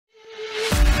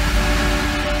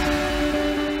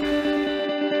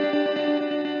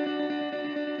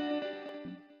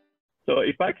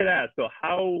if I could ask, so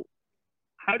how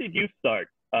did you start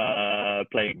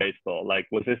playing baseball? Like,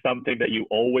 was this something that you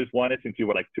always wanted since you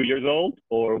were like 2 years old,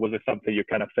 or was it something you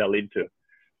kind of fell into?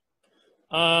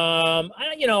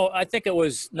 I think it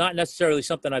was not necessarily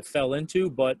something I fell into,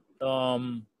 but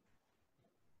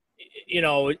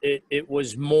it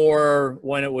was more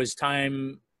when it was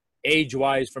time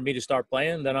age-wise for me to start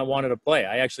playing, then I wanted to play.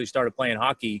 I actually started playing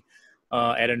hockey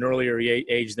at an earlier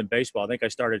age than baseball. I think I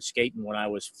started skating when I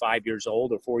was 5 years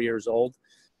old or 4 years old,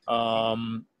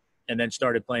 and then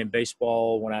started playing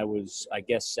baseball when I was, I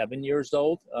guess, 7 years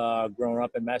old. Growing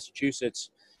up in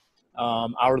Massachusetts,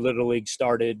 our little league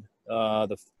started.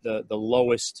 The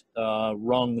lowest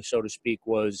rung, so to speak,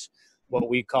 was what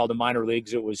we call the minor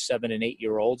leagues. It was 7 and 8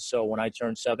 year olds. So when I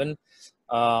turned 7,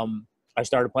 I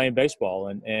started playing baseball,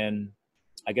 and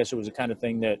I guess it was the kind of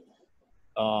thing that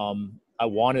I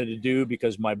wanted to do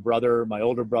because my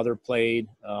older brother played.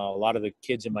 A lot of the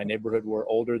kids in my neighborhood were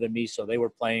older than me, so they were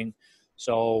playing.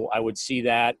 So I would see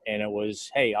that, and it was,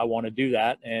 hey, I want to do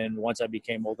that. And once I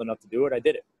became old enough to do it, I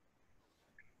did it.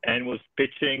 And was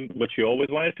pitching what you always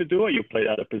wanted to do, or you played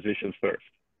other positions first?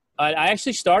 I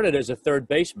actually started as a third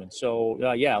baseman. So,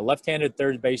 left-handed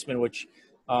third baseman, which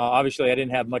obviously I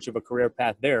didn't have much of a career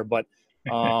path there. But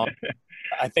I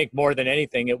think more than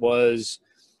anything, it was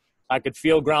I could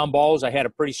feel ground balls. I had a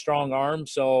pretty strong arm,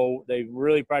 so they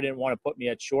really probably didn't want to put me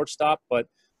at shortstop. But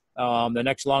the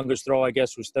next longest throw, I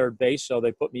guess, was third base, so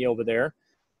they put me over there.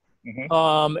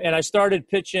 Mm-hmm. And I started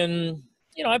pitching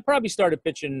 – I probably started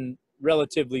pitching –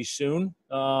 relatively soon,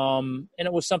 and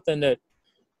it was something that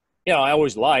I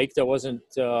always liked. It wasn't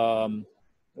something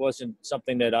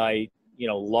that I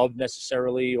loved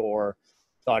necessarily or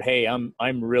thought, hey,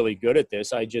 I'm really good at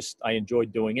this. I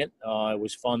enjoyed doing it. It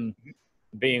was fun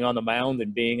being on the mound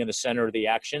and being in the center of the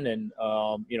action and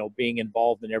being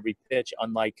involved in every pitch.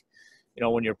 Unlike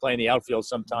when you're playing the outfield,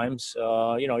 sometimes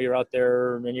you're out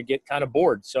there and you get kind of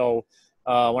bored. So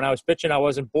when I was pitching, I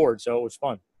wasn't bored, so it was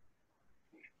fun.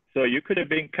 So you could have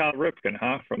been Cal Ripken,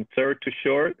 huh? From third to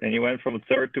short, and you went from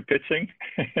third to pitching.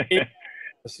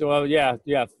 So yeah,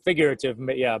 figurative,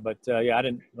 yeah, but I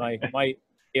didn't. My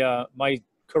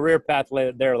career path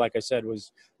there, like I said,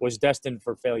 was destined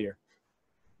for failure.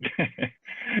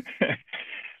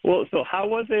 Well, so how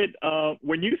was it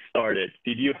when you started?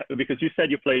 Because you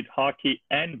said you played hockey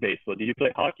and baseball. Did you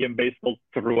play hockey and baseball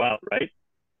throughout, right?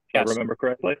 If I remember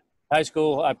correctly. High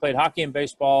school, I played hockey and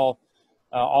baseball.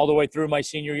 All the way through my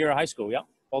senior year of high school, yeah,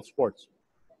 both sports.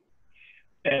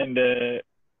 And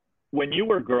when you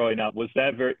were growing up, was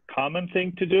that a very common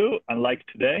thing to do, unlike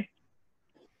today?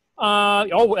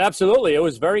 Oh, absolutely. It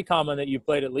was very common that you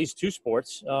played at least two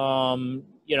sports. A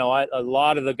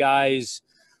lot of the guys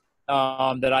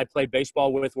that I played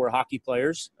baseball with were hockey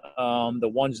players. The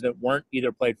ones that weren't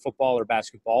either played football or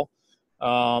basketball.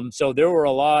 So there were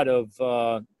a lot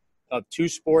of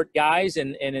two-sport guys,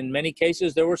 and in many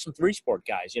cases there were some three-sport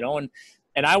guys, and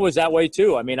I was that way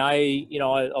too. I mean,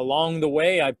 along the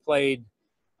way I played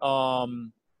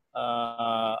in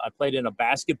a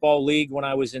basketball league when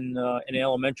I was in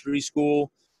elementary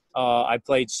school. I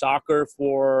played soccer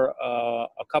for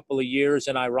a couple of years,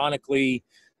 and ironically,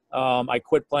 I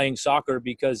quit playing soccer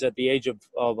because at the age of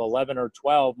 11 or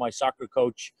 12, my soccer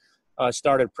coach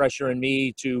started pressuring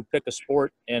me to pick a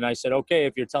sport. And I said, okay,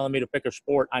 if you're telling me to pick a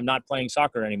sport, I'm not playing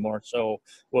soccer anymore. So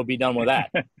we'll be done with that.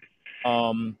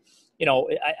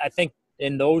 I think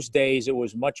in those days, it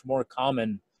was much more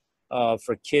common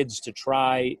for kids to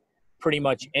try pretty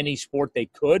much any sport they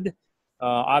could,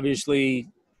 obviously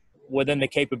within the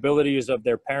capabilities of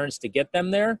their parents to get them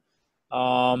there.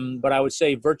 But I would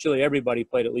say virtually everybody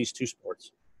played at least two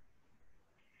sports.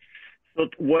 So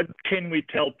what can we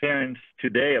tell parents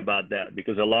today about that?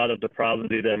 Because a lot of the problems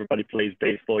is that everybody plays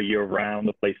baseball year round,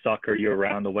 or plays soccer year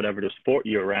round, or whatever the sport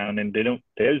year round, and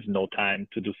there's no time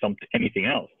to do anything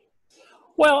else.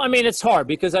 Well, I mean, it's hard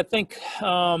because I think,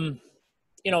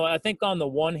 I think on the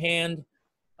one hand,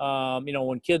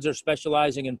 when kids are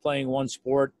specializing in playing one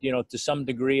sport, to some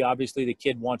degree, obviously the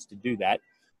kid wants to do that.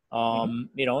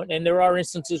 And there are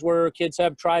instances where kids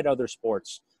have tried other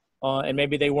sports. And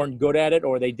maybe they weren't good at it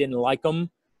or they didn't like them.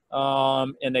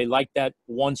 And they liked that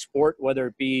one sport, whether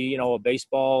it be, a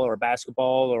baseball or a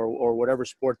basketball or whatever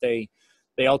sport they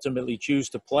ultimately choose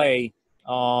to play.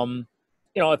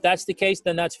 If that's the case,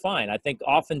 then that's fine. I think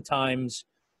oftentimes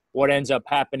what ends up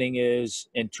happening is,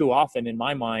 and too often in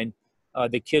my mind,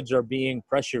 the kids are being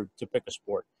pressured to pick a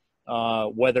sport.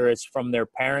 Whether it's from their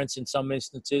parents in some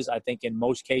instances. I think in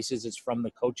most cases it's from the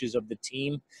coaches of the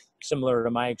team, similar to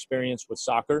my experience with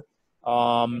soccer.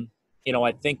 I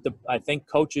think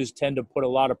coaches tend to put a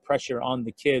lot of pressure on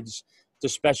the kids to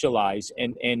specialize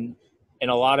and And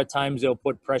a lot of times they'll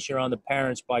put pressure on the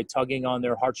parents by tugging on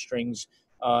their heartstrings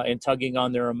and tugging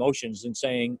on their emotions and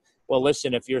saying, well,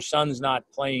 listen, if your son's not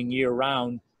playing year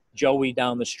round, Joey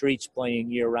down the street's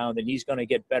playing year round, and he's going to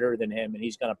get better than him, and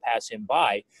he's going to pass him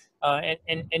by.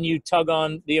 And you tug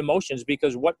on the emotions,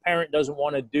 because what parent doesn't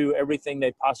want to do everything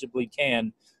they possibly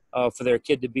can for their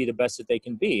kid to be the best that they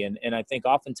can be? And I think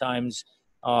oftentimes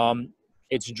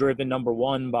it's driven, number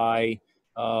one, by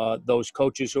those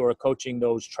coaches who are coaching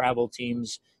those travel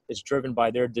teams. It's driven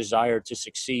by their desire to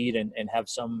succeed and have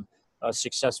some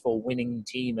successful winning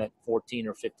team at 14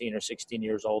 or 15 or 16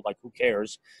 years old. Like, who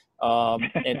cares?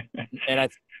 And I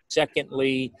think,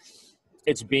 secondly,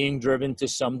 it's being driven to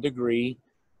some degree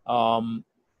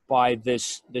by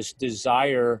this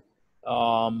desire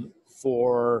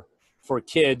for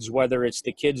kids, whether it's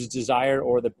the kid's desire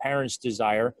or the parents'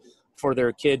 desire for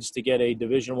their kids to get a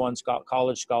Division I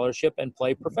college scholarship and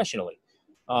play professionally.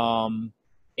 And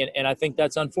I think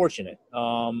that's unfortunate.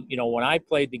 When I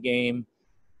played the game,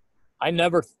 I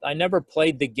never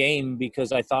played the game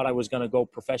because I thought I was going to go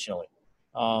professionally.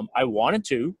 I wanted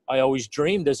to. I always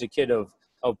dreamed as a kid of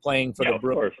playing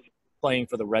for playing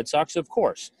for the Red Sox, of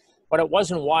course. But it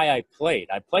wasn't why I played.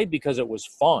 I played because it was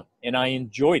fun and I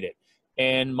enjoyed it.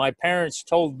 And my parents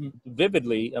told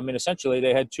vividly, essentially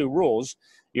they had two rules.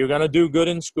 You're going to do good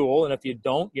in school, and if you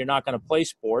don't, you're not going to play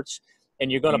sports, and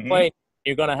you're going to play,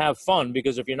 you're going to have fun,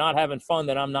 because if you're not having fun,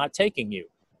 then I'm not taking you.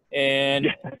 And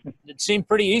it seemed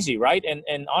pretty easy, right?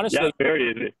 And honestly,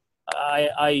 very easy.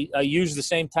 I use the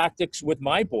same tactics with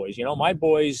my boys. My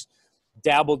boys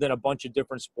dabbled in a bunch of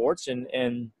different sports,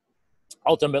 and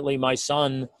ultimately my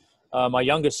son, my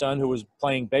youngest son, who was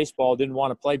playing baseball, didn't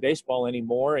want to play baseball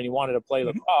anymore, and he wanted to play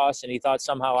lacrosse, and he thought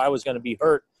somehow I was going to be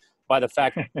hurt by the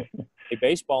fact that he didn't play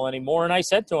baseball anymore. And I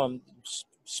said to him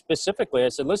specifically, I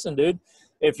said, listen, dude,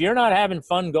 if you're not having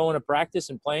fun going to practice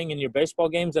and playing in your baseball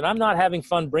games, then I'm not having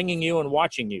fun bringing you and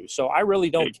watching you. So I really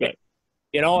don't care,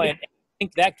 and I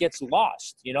think that gets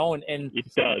lost, and it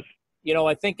does.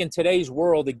 I think in today's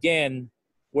world, again,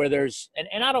 where there's,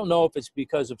 and I don't know if it's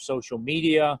because of social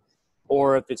media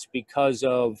or if it's because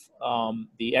of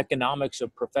the economics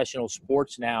of professional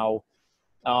sports now,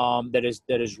 that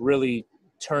is really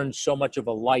turned so much of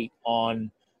a light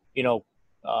on,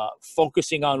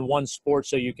 focusing on one sport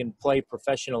so you can play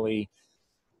professionally.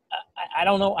 I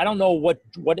don't know. I don't know what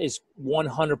is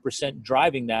 100%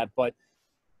 driving that, but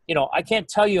I can't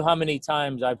tell you how many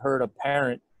times I've heard a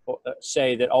parent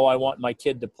say that, oh, I want my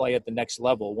kid to play at the next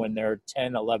level when they're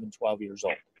 10, 11, 12 years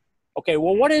old. Okay,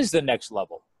 well, what is the next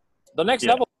level? The next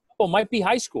level might be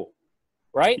high school,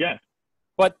 right? Yeah.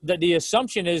 But the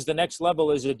assumption is the next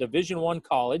level is a Division I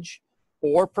college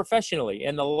or professionally.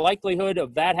 And the likelihood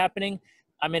of that happening,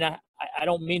 I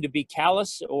don't mean to be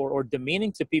callous or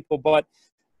demeaning to people, but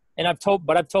I've told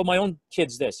my own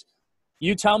kids this.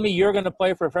 You tell me you're going to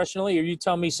play professionally, or you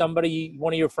tell me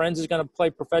one of your friends is going to play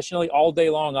professionally all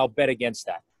day long, I'll bet against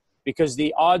that, because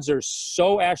the odds are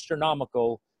so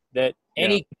astronomical that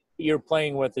any you're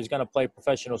playing with is going to play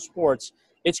professional sports.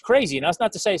 It's crazy. And that's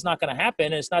not to say it's not going to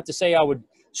happen. It's not to say I would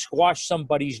squash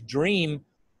somebody's dream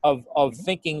of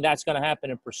thinking that's going to happen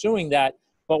and pursuing that.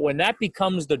 But when that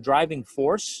becomes the driving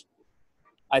force,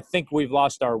 I think we've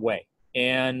lost our way.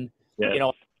 And,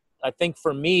 I think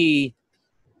for me,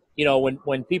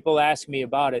 when people ask me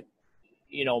about it,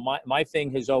 my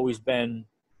thing has always been,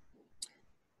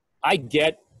 I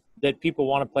get that people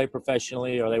want to play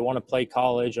professionally, or they want to play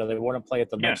college, or they want to play at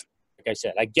the next, like I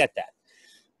said, I get that.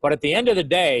 But at the end of the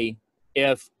day,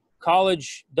 if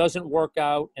college doesn't work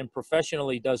out and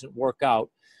professionally doesn't work out,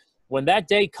 when that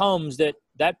day comes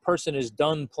that person is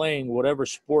done playing whatever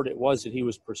sport it was that he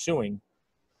was pursuing,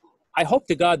 I hope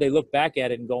to God they look back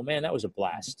at it and go, man, that was a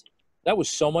blast. That was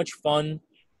so much fun.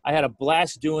 I had a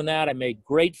blast doing that. I made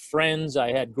great friends.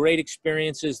 I had great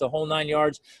experiences, the whole 9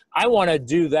 yards. I want to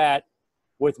do that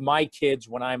with my kids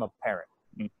when I'm a parent.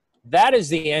 That is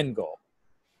the end goal.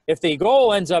 If the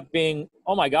goal ends up being,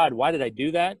 oh my God, why did I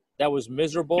do that? That was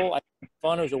miserable. I had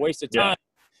fun. It was a waste of time.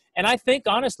 And I think,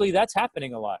 honestly, that's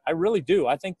happening a lot. I really do.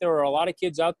 I think there are a lot of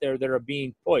kids out there that are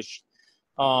being pushed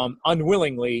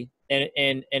unwillingly, and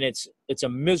it's a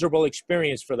miserable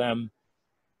experience for them,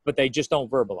 but they just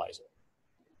don't verbalize it.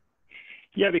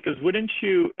 Yeah, because wouldn't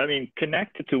you,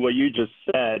 connected to what you just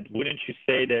said, wouldn't you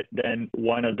say that then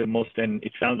one of the most, and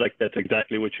it sounds like that's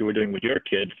exactly what you were doing with your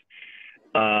kids,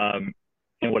 and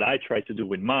what I try to do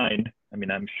with mine,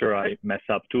 I'm sure I mess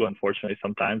up too, unfortunately,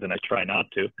 sometimes, and I try not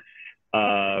to,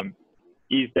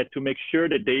 is that to make sure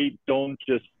that they don't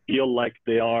just feel like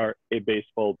they are a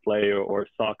baseball player or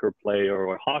soccer player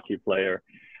or hockey player.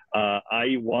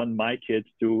 I want my kids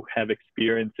to have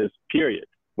experiences, period.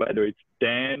 whether it's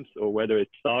dance or whether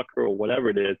it's soccer or whatever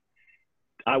it is,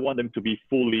 I want them to be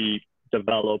fully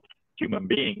developed human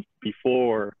beings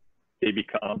before they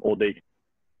become, or they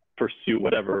pursue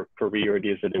whatever career it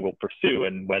is that they will pursue,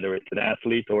 and whether it's an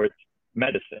athlete or it's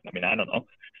medicine. I mean, I don't know.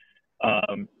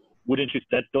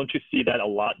 Don't you see that a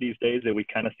lot these days, that we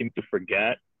kind of seem to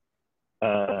forget,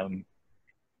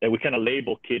 that we kind of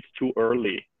label kids too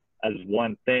early as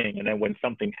one thing, and then when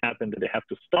something happens that they have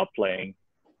to stop playing,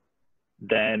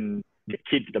 then the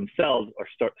kids themselves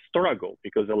struggle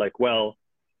because they're like, well,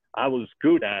 I was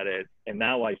good at it and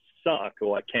now I suck,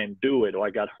 or I can't do it, or I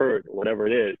got hurt, or whatever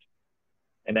it is.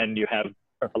 And then you have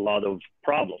a lot of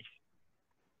problems.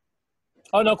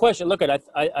 Oh, no question. Look,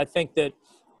 I think that,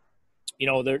 you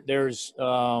know, there's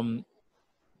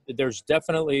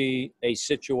definitely a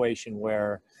situation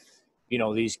where, you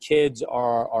know, these kids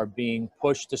are being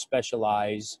pushed to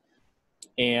specialize,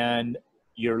 and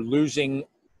you're losing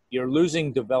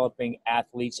developing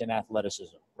athletes and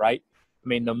athleticism, right? I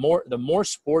mean, the more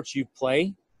sports you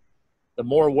play, the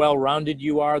more well-rounded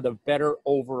you are, the better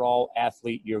overall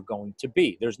athlete you're going to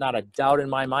be. There's not a doubt in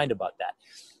my mind about that.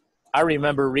 I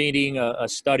remember reading a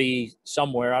study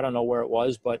somewhere, I don't know where it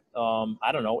was, but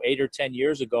I don't know, 8 or 10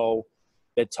 years ago,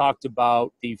 that talked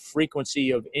about the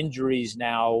frequency of injuries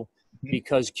now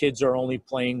because kids are only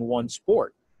playing one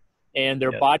sport, and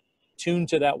their body tuned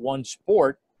to that one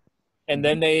sport, and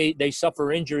then they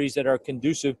suffer injuries that are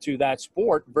conducive to that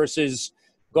sport versus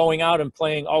going out and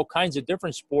playing all kinds of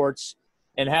different sports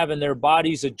and having their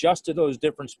bodies adjust to those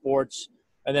different sports,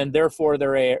 and then therefore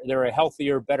they're a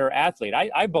healthier, better athlete.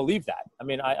 I believe that. I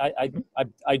mean,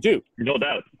 I do. No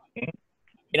doubt. You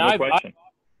know, No question.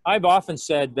 I've often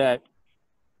said that,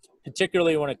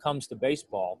 particularly when it comes to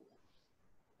baseball,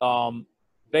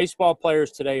 baseball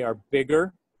players today are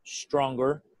bigger,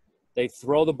 stronger. They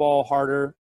throw the ball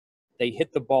harder. They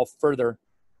hit the ball further.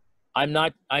 I'm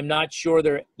not sure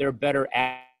they're better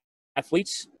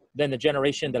athletes than the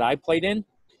generation that I played in,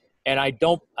 and I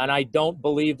don't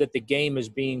believe that the game is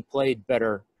being played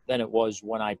better than it was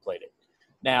when I played it.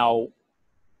 Now,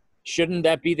 shouldn't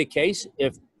that be the case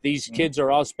if these kids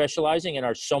are all specializing and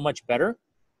are so much better?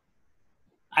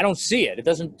 I don't see it.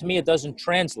 To me, it doesn't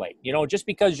translate. You know, just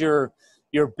because you're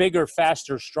bigger,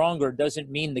 faster, stronger doesn't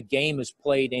mean the game is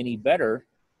played any better,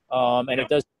 and it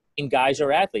doesn't mean guys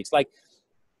are athletes. Like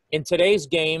in today's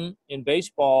game in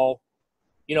baseball,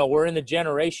 you know, we're in the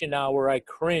generation now where I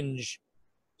cringe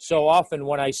so often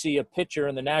when I see a pitcher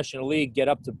in the National League get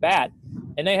up to bat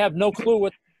and they have no clue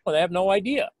they have no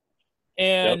idea.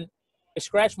 And I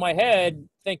scratch my head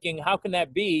thinking, how can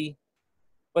that be?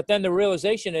 But then the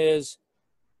realization is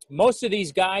most of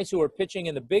these guys who are pitching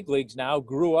in the big leagues now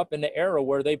grew up in the era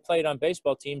where they played on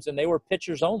baseball teams and they were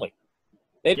pitchers only.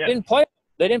 They didn't play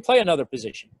another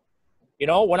position. You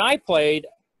know, when I played,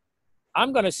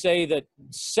 I'm going to say that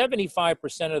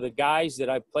 75% of the guys that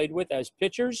I played with as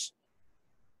pitchers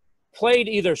played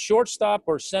either shortstop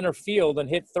or center field and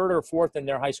hit third or fourth in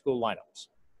their high school lineups.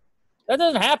 That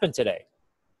doesn't happen today,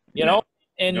 you know?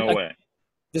 And no way.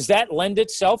 Does that lend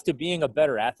itself to being a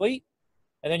better athlete?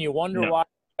 And then you wonder why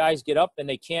guys get up and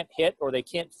they can't hit or they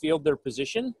can't field their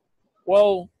position.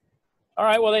 Well, all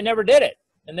right, well, they never did it.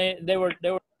 And they were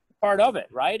part of it,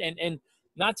 right? And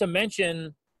not to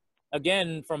mention,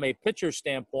 again, from a pitcher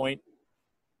standpoint,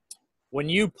 when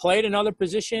you played another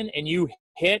position and you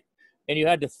hit and you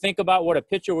had to think about what a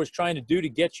pitcher was trying to do to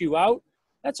get you out,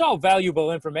 that's all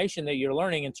valuable information that you're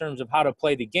learning in terms of how to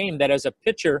play the game that as a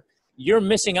pitcher you're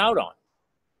missing out on.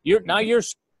 Now you're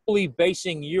solely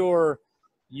basing your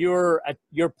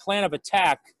plan of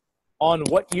attack on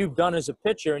what you've done as a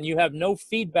pitcher, and you have no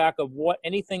feedback of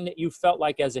anything that you felt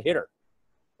like as a hitter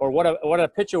or what a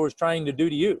pitcher was trying to do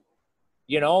to you.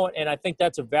 You know, and I think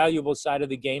that's a valuable side of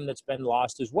the game that's been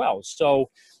lost as well. So,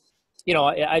 you know,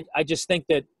 I just think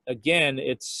that, again,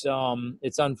 it's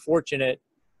unfortunate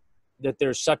that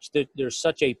there's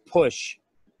such a push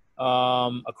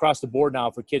across the board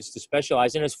now for kids to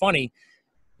specialize. And it's funny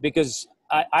because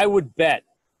I would bet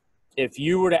if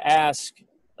you were to ask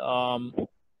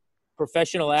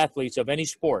professional athletes of any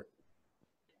sport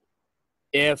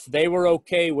if they were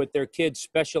okay with their kids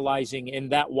specializing in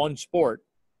that one sport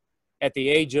at the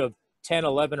age of 10,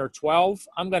 11, or 12,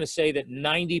 I'm going to say that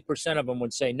 90% of them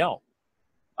would say no.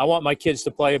 I want my kids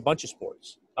to play a bunch of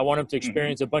sports. I want them to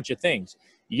experience a bunch of things.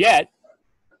 Yet,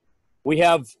 we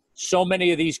have so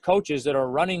many of these coaches that are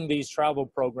running these travel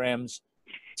programs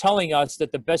telling us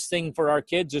that the best thing for our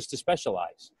kids is to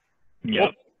specialize. Yeah.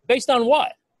 Well, based on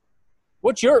what?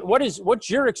 What's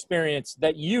your experience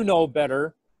that you know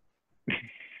better,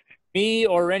 me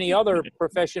or any other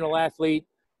professional athlete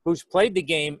who's played the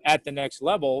game at the next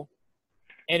level,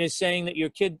 and is saying that your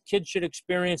kid should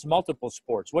experience multiple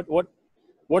sports.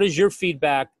 What is your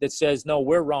feedback that says, no,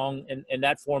 we're wrong and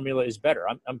that formula is better?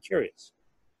 I'm curious.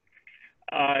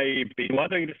 I've been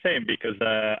wondering the same because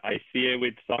I see it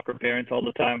with soccer parents all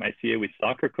the time. I see it with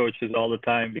soccer coaches all the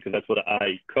time because that's what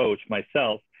I coach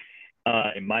myself.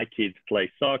 And my kids play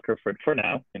soccer for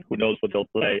now, and who knows what they'll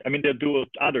play. I mean, they'll do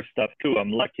other stuff too.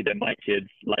 I'm lucky that my kids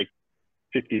like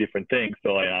 50 different things,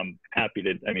 so I'm happy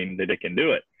that they can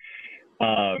do it.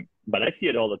 But I see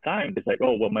it all the time. It's like,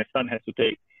 oh, well, my son has to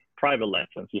take private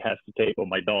lessons. He has to take, or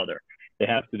my daughter, they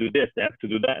have to do this, they have to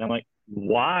do that. And I'm like,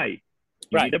 why?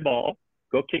 You need a ball,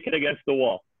 go kick it against the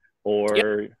wall. Or,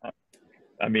 or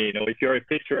if you're a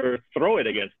pitcher, throw it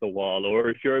against the wall. Or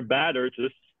if you're a batter,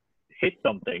 just hit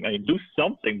something. Do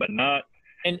something, but not.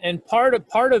 And part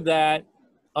of that,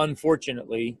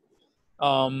 unfortunately,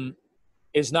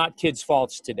 is not kids'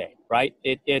 faults today, right?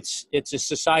 It's a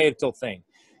societal thing.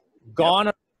 Gone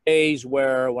are days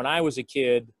where when I was a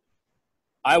kid,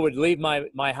 I would leave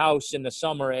my house in the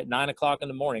summer at 9 o'clock in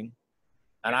the morning,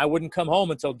 and I wouldn't come home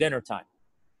until dinner time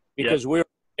because we were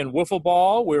playing wiffle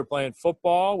ball, we were playing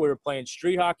football, we were playing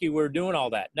street hockey, we were doing all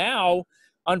that. Now,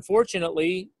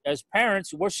 unfortunately, as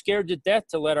parents, we're scared to death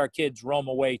to let our kids roam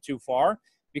away too far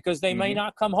because they may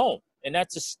not come home, and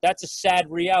that's a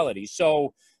sad reality.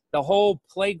 So the whole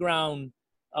playground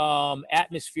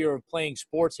atmosphere of playing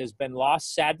sports has been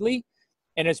lost, sadly,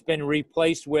 and it's been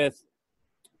replaced with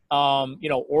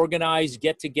organized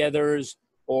get-togethers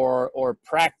or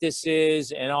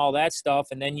practices and all that stuff,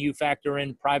 and then you factor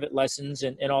in private lessons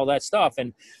and all that stuff.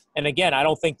 And again, I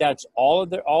don't think that's all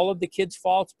of the kids'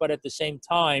 faults, but at the same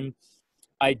time,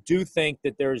 I do think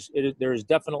that there's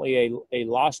definitely a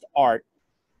lost art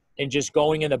in just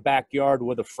going in the backyard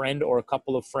with a friend or a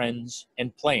couple of friends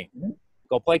and playing.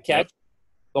 Go play catch,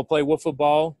 go play wiffle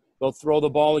ball, go throw the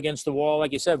ball against the wall.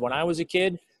 Like you said, when I was a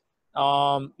kid,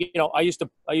 I used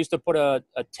to put a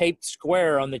taped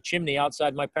square on the chimney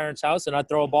outside my parents' house, and I'd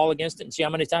throw a ball against it and see how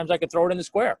many times I could throw it in the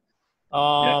square.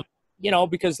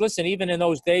 Because listen, even in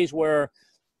those days where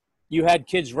you had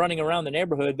kids running around the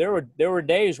neighborhood, there were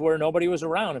days where nobody was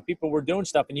around and people were doing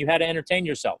stuff, and you had to entertain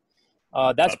yourself.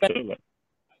 That's Absolutely.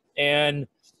 And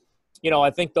I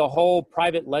think the whole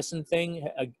private lesson thing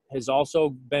has also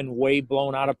been way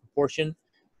blown out of proportion.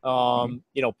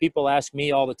 People ask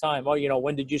me all the time,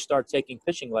 when did you start taking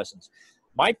pitching lessons?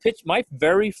 My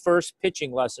very first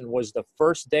pitching lesson was the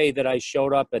first day that I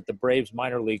showed up at the Braves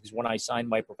minor leagues when I signed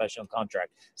my professional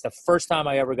contract. It's the first time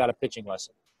I ever got a pitching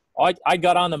lesson. I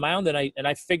got on the mound and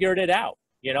I figured it out,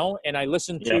 and I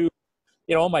listened to,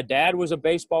 my dad was a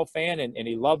baseball fan and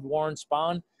he loved Warren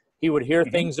Spahn. He would hear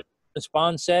things that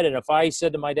Spahn said, and if I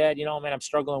said to my dad, man, I'm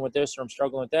struggling with this or I'm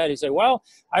struggling with that, he'd say, well,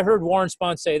 I heard Warren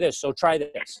Spahn say this, so try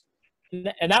this.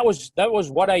 And that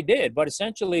was what I did. But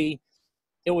essentially,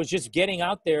 it was just getting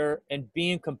out there and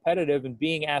being competitive and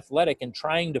being athletic and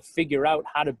trying to figure out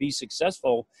how to be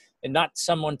successful, and not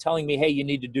someone telling me, hey, you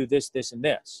need to do this, this, and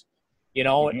this.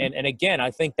 And again, I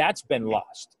think that's been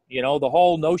lost. The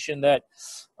whole notion that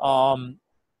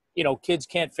kids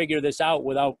can't figure this out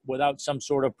without some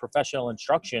sort of professional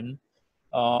instruction.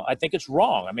 I think it's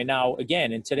wrong. Now,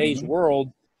 again, in today's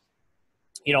world,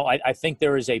 I think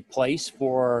there is a place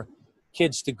for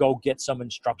kids to go get some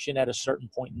instruction at a certain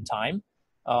point in time.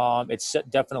 It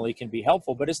definitely can be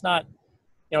helpful, but it's not,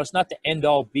 it's not the end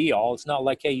all be all. It's not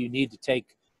like, hey, you need to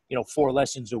take, 4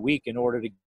 lessons a week in order to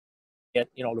get,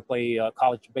 to play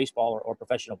college baseball or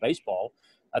professional baseball.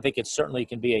 I think it certainly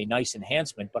can be a nice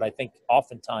enhancement, but I think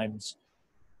oftentimes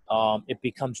it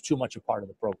becomes too much a part of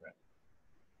the program.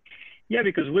 Yeah,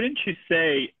 because wouldn't you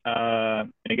say,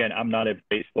 and again, I'm not a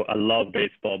baseball, I love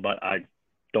baseball, but I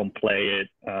don't play it.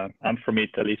 I'm from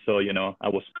Italy, so, I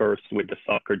was cursed with the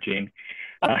soccer gene.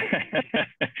 But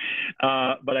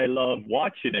I love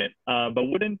watching it. But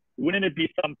wouldn't it be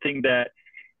something that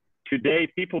today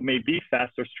people may be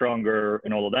faster, stronger,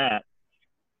 and all of that,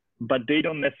 but they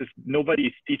don't necessarily, nobody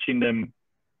is teaching them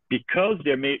because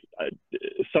they're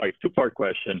sorry, 2-part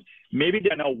question. Maybe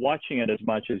they're not watching it as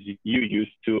much as you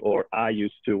used to, or I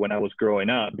used to when I was growing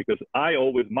up, because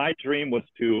my dream was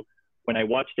to, when I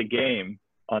watched a game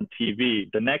on TV,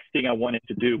 the next thing I wanted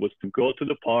to do was to go to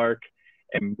the park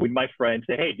and with my friends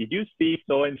say, hey, did you see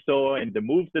so-and-so and the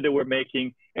moves that they were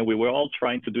making? And we were all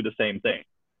trying to do the same thing.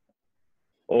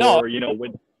 Or,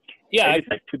 when, yeah, it's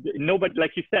like nobody,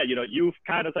 like you said, you've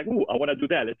kind of like, ooh, I want to do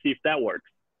that. Let's see if that works.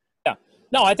 Yeah.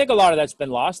 No, I think a lot of that's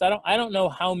been lost. I don't know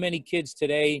how many kids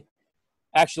today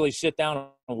actually sit down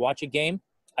and watch a game.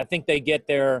 I think they get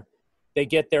their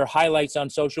highlights on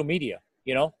social media,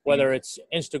 whether it's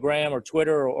Instagram or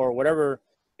Twitter or whatever,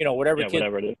 whatever it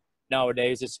is.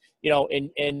 nowadays. It's,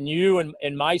 and you and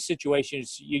in my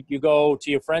situations, you go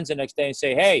to your friends the next day and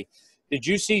say, hey, did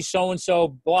you see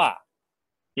so-and-so blah?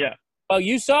 Yeah. Well,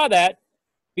 you saw that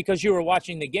because you were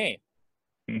watching the game.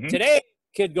 Mm-hmm. Today,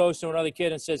 kid goes to another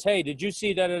kid and says, hey, did you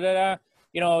see da-da-da-da?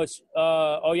 It's,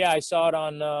 oh, yeah, I saw it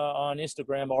on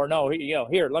Instagram. Or no,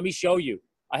 here, let me show you.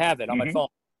 I have it on my phone,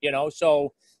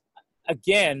 So,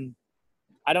 again,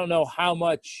 I don't know how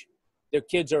much their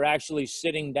kids are actually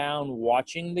sitting down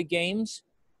watching the games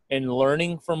and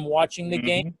learning from watching the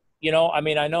game.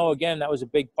 I know, again, that was a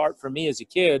big part for me as a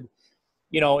kid,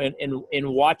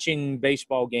 in watching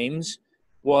baseball games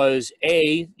was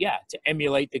to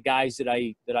emulate the guys that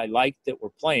I liked that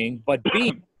were playing, but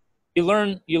B, you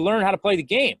learn how to play the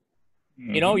game.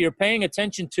 You're paying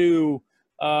attention to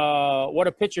what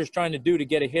a pitcher's trying to do to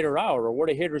get a hitter out, or what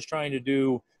a hitter's trying to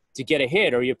do to get a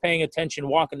hit, or you're paying attention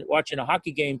watching a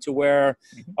hockey game to where,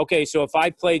 okay, so if I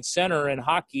played center in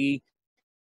hockey,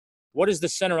 what is the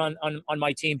center on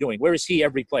my team doing? Where is he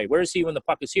every play? Where is he when the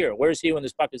puck is here? Where is he when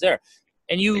this puck is there?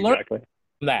 And you learn from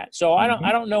that. So I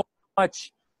don't know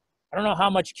how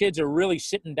much kids are really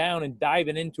sitting down and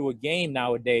diving into a game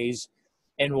nowadays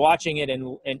and watching it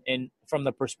and from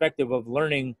the perspective of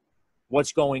learning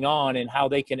what's going on and how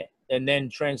they can and then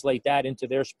translate that into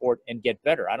their sport and get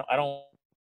better. I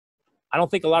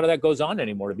don't think a lot of that goes on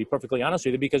anymore, to be perfectly honest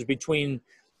with you, because between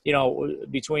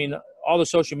all the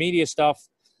social media stuff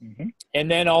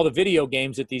and then all the video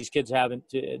games that these kids have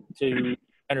to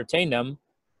entertain them,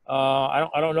 I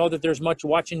don't know that there's much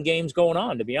watching games going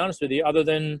on, to be honest with you, other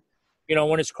than,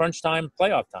 when it's crunch time,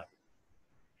 playoff time.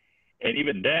 And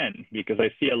even then, because I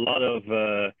see a lot of,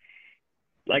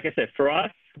 like I said, for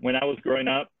us, when I was growing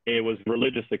up, it was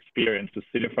religious experience to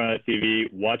sit in front of the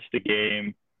TV, watch the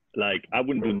game. Like I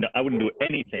wouldn't do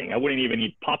anything. I wouldn't even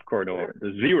eat popcorn or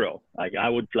zero. Like I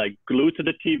would glue to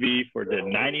the TV for the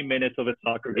 90 minutes of a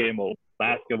soccer game or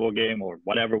basketball game or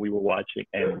whatever we were watching,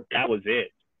 and that was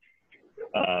it.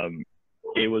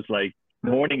 It was like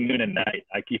morning, noon, and night.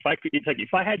 Like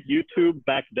if I had YouTube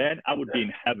back then, I would be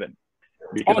in heaven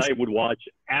because I would watch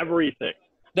everything.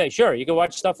 Sure, you can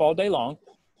watch stuff all day long,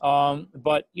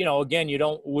 but again, you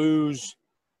don't lose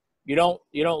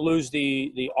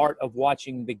the art of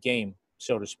watching the game,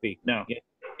 so to speak. No.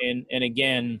 And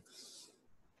again,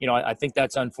 I think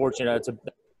that's unfortunate. That's a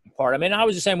part. I mean, I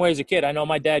was the same way as a kid. I know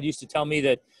my dad used to tell me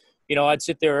that, I'd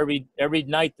sit there every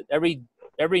night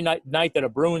that a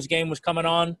Bruins game was coming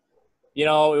on. It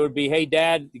would be, hey,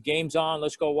 Dad, the game's on.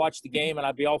 Let's go watch the game. And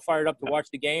I'd be all fired up to watch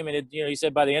the game. And, he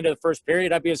said by the end of the first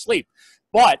period, I'd be asleep.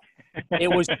 But it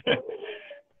was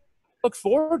look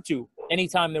forward to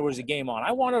anytime there was a game on.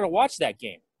 I wanted to watch that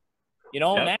game.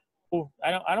 Now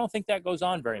I don't think that goes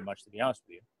on very much, to be honest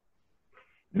with you.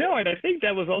 No, and I think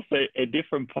that was also a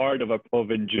different part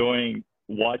of enjoying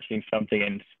watching something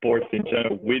in sports in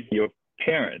general with your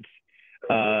parents.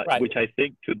 Right. Which I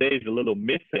think today is a little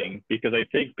missing, because I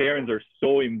think parents are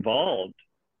so involved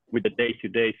with the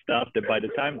day-to-day stuff that by the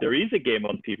time there is a game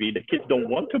on TV, the kids don't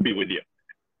want to be with you.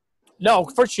 No,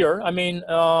 for sure. I mean,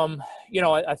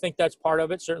 I think that's part of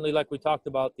it. Certainly, like we talked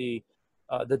about, the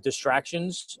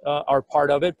distractions are part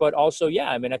of it. But also,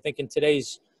 I mean, I think in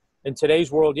today's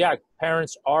world,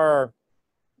 parents are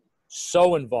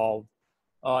so involved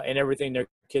in everything their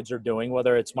kids are doing,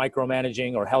 whether it's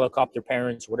micromanaging or helicopter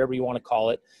parents, whatever you want to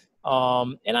call it.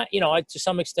 And I to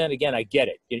some extent, again, I get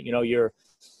it.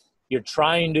 You're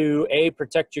trying to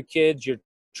protect your kids. You're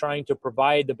trying to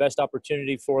provide the best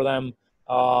opportunity for them.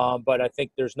 But I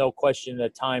think there's no question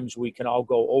at times we can all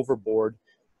go overboard,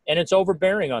 and it's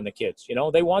overbearing on the kids.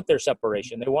 They want their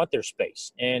separation, they want their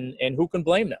space, and who can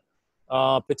blame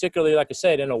them? Particularly, like I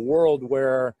said, in a world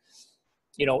where,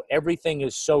 everything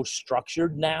is so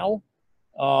structured now,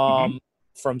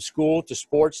 from school to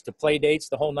sports to play dates,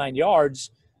 the whole 9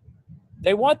 yards.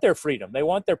 They want their freedom. They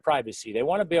want their privacy. They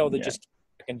want to be able to just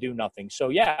and do nothing. So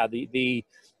the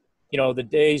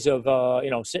days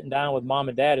of sitting down with mom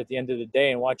and dad at the end of the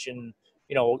day and watching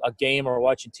a game or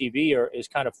watching TV is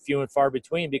kind of few and far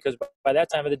between, because by that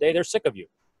time of the day they're sick of you.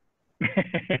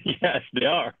 Yes, they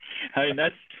are. I mean,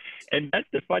 that's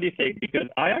the funny thing, because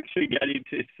I actually got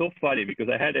into, it's so funny because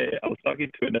I was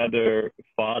talking to another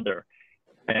father,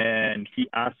 and he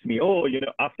asked me,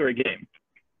 after a game,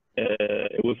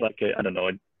 it was like, a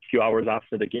few hours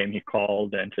after the game, he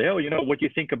called and said, what do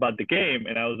you think about the game?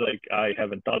 And I was like, I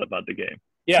haven't thought about the game.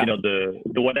 Yeah. The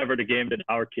whatever the game that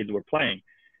our kids were playing.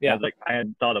 Yeah. I was like, I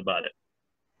hadn't thought about it.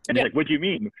 And he's like, what do you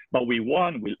mean? But we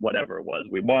won, whatever it was.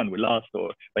 We won, we lost.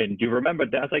 And do you remember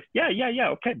that? I was like, yeah,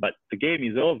 okay. But the game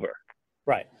is over.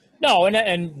 Right. No,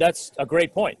 and that's a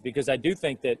great point, because I do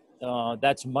think that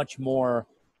that's much more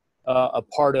a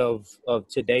part of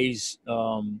today's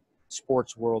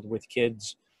sports world with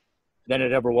kids than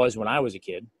it ever was when I was a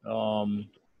kid.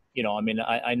 You know, I mean,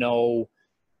 I know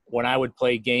when I would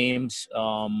play games,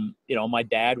 you know, my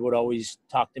dad would always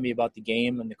talk to me about the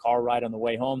game and the car ride on the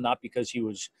way home, not because he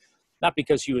was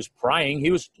prying.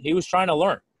 He was trying to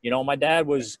learn. You know, my dad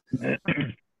was a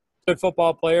good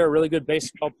football player, a really good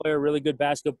baseball player, really good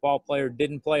basketball player,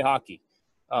 didn't play hockey.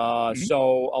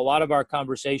 So a lot of our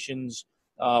conversations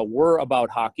were about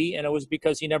hockey, and it was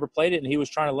because he never played it and he was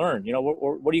trying to learn. You know,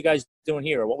 what are you guys doing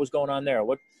here? What was going on there?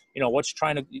 What, you know, what's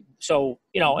trying to, so,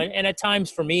 you know, and at times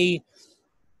for me,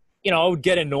 you know, it would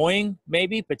get annoying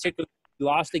maybe, particularly if we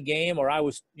lost a game or I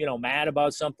was, you know, mad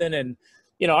about something. And,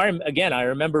 you know, I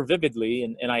remember vividly,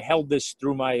 and I held this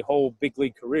through my whole big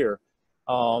league career.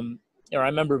 You know, I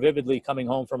remember vividly coming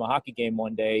home from a hockey game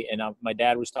one day, and my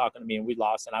dad was talking to me and we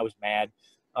lost and I was mad.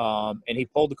 And he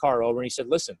pulled the car over and he said,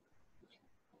 listen,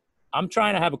 I'm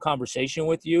trying to have a conversation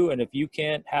with you, and if you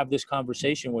can't have this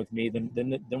conversation with me,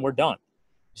 then we're done.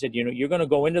 He said, you know, you're going to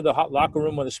go into the locker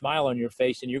room with a smile on your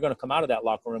face, and you're going to come out of that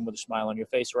locker room with a smile on your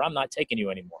face, or I'm not taking you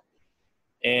anymore.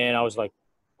 And I was like,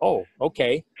 oh,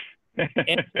 okay.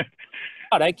 And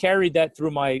I carried that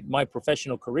through my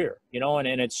professional career, you know, and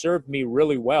it served me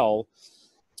really well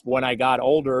when I got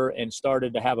older and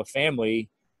started to have a family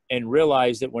and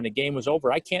realized that when the game was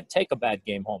over, I can't take a bad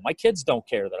game home. My kids don't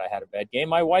care that I had a bad game.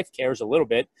 My wife cares a little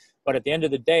bit, but at the end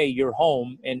of the day, you're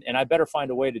home, and I better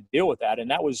find a way to deal with that.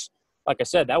 And that was, like I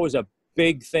said, that was a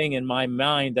big thing in my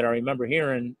mind that I remember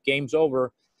hearing: game's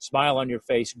over, smile on your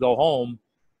face, go home.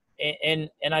 And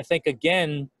I think,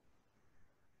 again,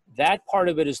 that part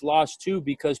of it is lost too,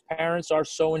 because parents are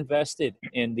so invested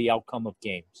in the outcome of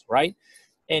games, right?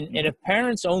 And if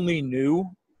parents only knew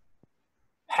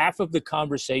half of the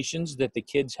conversations that the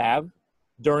kids have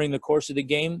during the course of the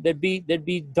game, they'd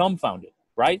be dumbfounded,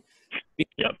 right?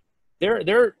 Yep.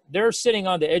 They're sitting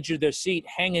on the edge of their seat,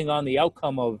 hanging on the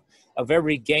outcome of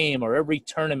every game or every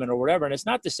tournament or whatever. And it's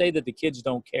not to say that the kids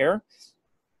don't care.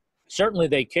 Certainly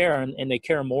they care, and they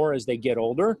care more as they get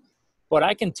older. But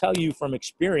I can tell you from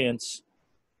experience,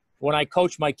 when I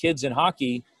coach my kids in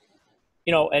hockey,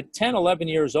 you know, at 10, 11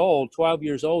 years old, 12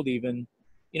 years old even,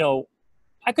 you know,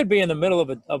 I could be in the middle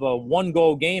of a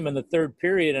one-goal game in the third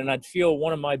period, and I'd feel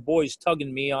one of my boys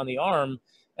tugging me on the arm,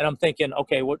 and I'm thinking,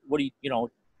 okay, what do you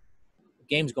know,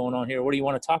 game's going on here. What do you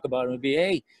want to talk about? And it would be,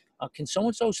 hey, can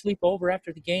so-and-so sleep over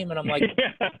after the game? And I'm like,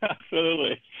 yeah,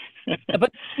 absolutely.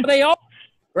 but they all,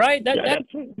 right?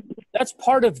 That's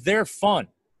part of their fun,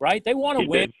 right? They want to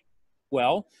win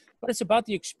well, but it's about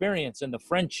the experience and the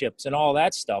friendships and all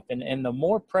that stuff. And the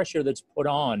more pressure that's put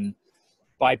on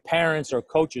by parents or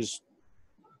coaches,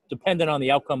 dependent on the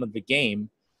outcome of the game,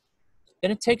 then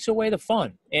it takes away the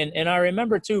fun. And I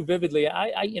remember too vividly,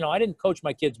 I you know, I didn't coach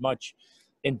my kids much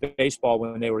in baseball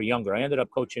when they were younger. I ended up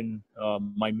coaching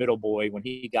my middle boy when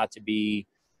he got to be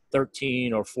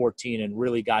 13 or 14 and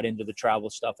really got into the travel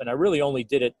stuff. And I really only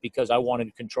did it because I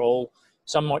wanted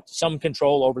some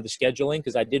control over the scheduling,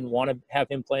 because I didn't want to have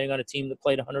him playing on a team that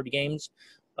played 100 games.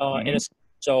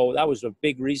 So that was a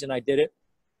big reason I did it.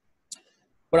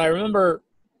 But I remember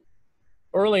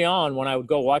early on when I would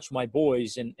go watch my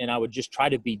boys, and I would just try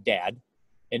to be dad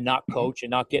and not coach and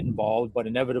not get involved, but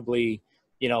inevitably,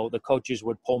 you know, the coaches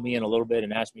would pull me in a little bit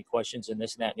and ask me questions and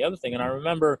this and that and the other thing. And I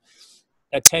remember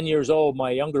at 10 years old,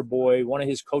 my younger boy, one of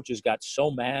his coaches got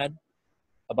so mad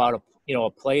about a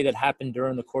play that happened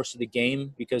during the course of the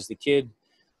game, because the kid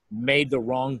made the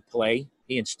wrong play.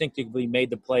 He instinctively made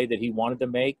the play that he wanted to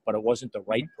make, but it wasn't the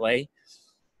right play.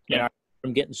 Yeah. And I remember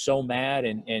him getting so mad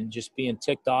and just being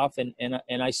ticked off. And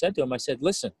I said to him, I said,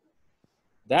 listen,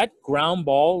 that ground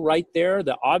ball right there,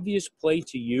 the obvious play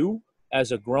to you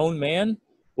as a grown man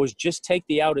was just take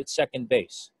the out at second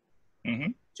base.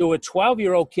 Mm-hmm. To a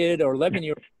 12-year-old kid or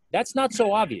 11-year-old, that's not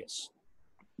so obvious.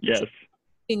 Yes. So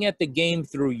looking at the game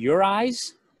through your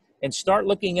eyes and start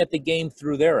looking at the game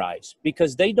through their eyes,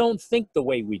 because they don't think the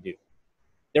way we do.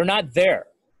 They're not there.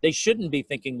 They shouldn't be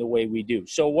thinking the way we do.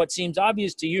 So what seems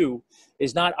obvious to you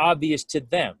is not obvious to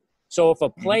them. So if a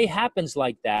play happens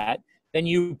like that, then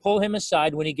you pull him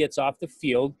aside when he gets off the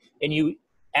field and you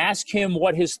ask him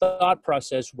what his thought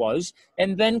process was,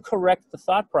 and then correct the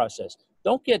thought process.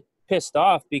 Don't get pissed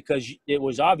off because it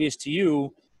was obvious to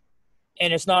you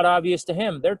and it's not obvious to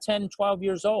him. They're 10, 12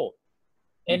 years old.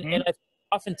 And I think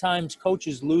oftentimes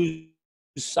coaches lose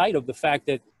sight of the fact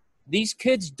that these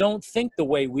kids don't think the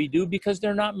way we do because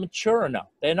they're not mature enough.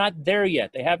 They're not there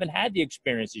yet. They haven't had the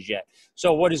experiences yet.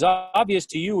 So what is obvious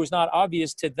to you is not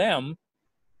obvious to them.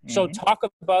 So Hmm. talk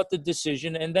about the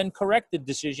decision and then correct the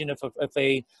decision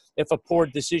if a poor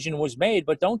decision was made,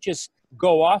 but don't just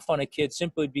go off on a kid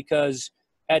simply because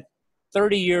at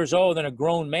 30 years old and a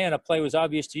grown man, a play was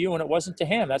obvious to you and it wasn't to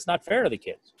him. That's not fair to the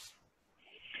kids.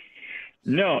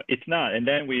 No, it's not. And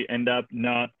then we end up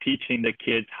not teaching the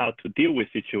kids how to deal with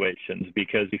situations,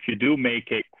 because if you do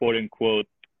make a quote unquote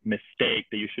mistake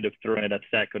that you should have thrown it at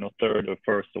second or third or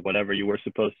first or whatever you were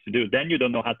supposed to do, then you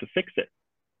don't know how to fix it.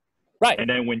 Right. And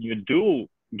then when you do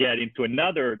get into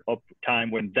another time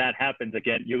when that happens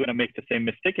again, you're going to make the same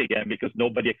mistake again because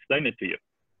nobody explained it to you.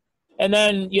 And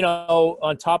then,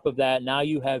 on top of that, now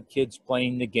you have kids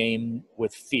playing the game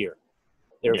with fear.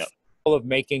 They're Yeah. fearful of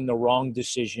making the wrong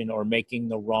decision or making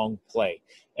the wrong play.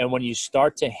 And when you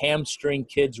start to hamstring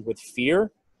kids with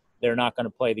fear, they're not going to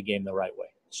play the game the right way.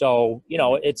 So,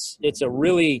 it's a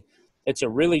really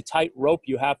tight rope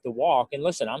you have to walk. And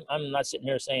listen, I'm not sitting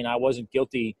here saying I wasn't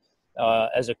guilty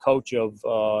as a coach of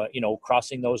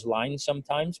crossing those lines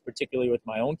sometimes, particularly with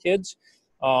my own kids.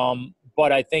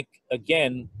 But I think,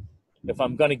 again, if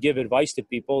I'm going to give advice to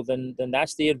people, then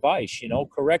that's the advice.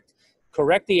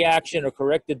 Correct the action or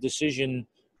correct the decision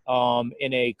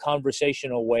in a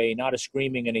conversational way, not a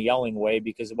screaming and a yelling way,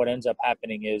 because what ends up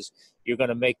happening is you're going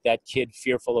to make that kid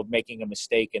fearful of making a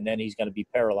mistake, and then he's going to be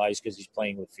paralyzed because he's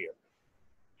playing with fear.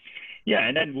 Yeah,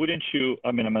 and then wouldn't you?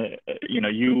 I mean,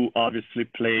 you obviously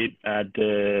played at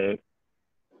the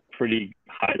pretty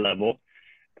high level,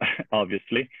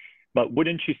 obviously, but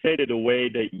wouldn't you say that the way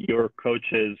that your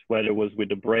coaches, whether it was with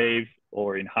the Braves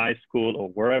or in high school or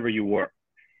wherever you were,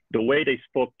 the way they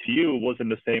spoke to you wasn't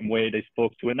the same way they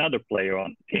spoke to another player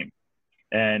on the team,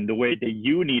 and the way that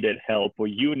you needed help or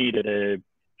you needed a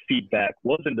feedback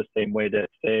wasn't the same way that,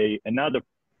 say, another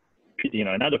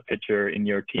pitcher in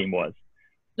your team was.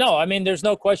 No, I mean, there's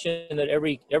no question that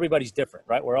everybody's different,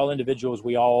 right? We're all individuals.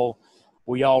 We all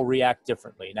react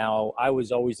differently. Now, I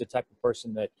was always the type of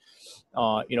person that,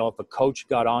 if a coach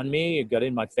got on me, it got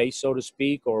in my face, so to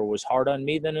speak, or was hard on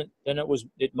me, then it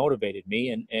motivated me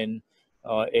and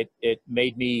it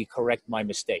made me correct my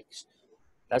mistakes.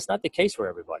 That's not the case for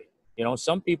everybody.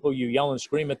 Some people, you yell and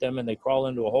scream at them and they crawl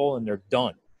into a hole and they're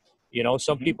done.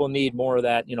 Some Mm-hmm. people need more of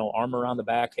that, arm around the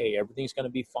back. Hey, everything's going to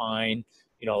be fine.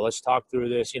 Let's talk through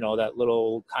this, that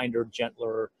little kinder,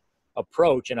 gentler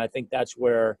approach. And I think that's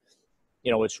where,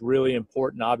 it's really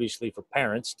important, obviously, for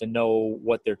parents to know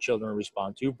what their children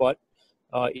respond to, but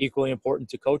equally important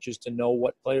to coaches to know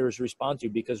what players respond to,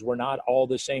 because we're not all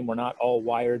the same. We're not all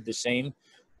wired the same.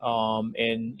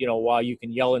 And, while you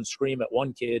can yell and scream at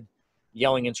one kid,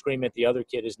 yelling and screaming at the other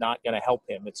kid is not going to help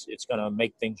him. It's going to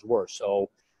make things worse. So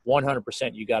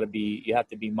 100% you have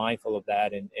to be mindful of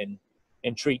that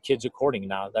and treat kids accordingly.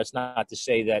 Now, that's not to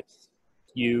say that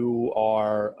you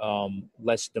are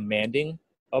less demanding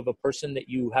of a person that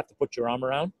you have to put your arm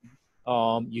around.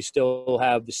 You still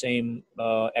have the same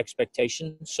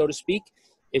expectations, so to speak.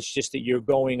 It's just that you're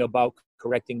going about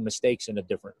correcting mistakes in a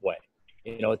different way.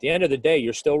 At the end of the day,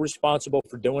 you're still responsible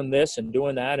for doing this and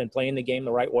doing that and playing the game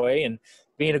the right way and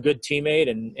being a good teammate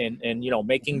and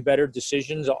making better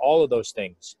decisions, all of those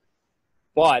things.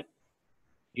 But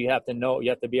you have to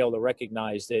be able to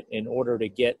recognize that in order to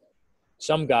get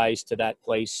some guys to that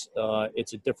place,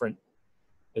 it's a different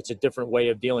way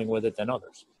of dealing with it than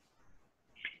others.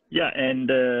 Yeah, and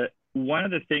one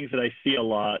of the things that I see a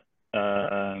lot,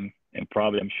 and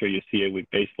probably I'm sure you see it with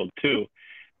baseball too,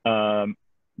 the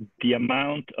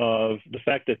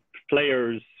fact that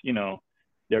players,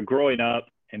 they're growing up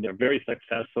and they're very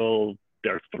successful.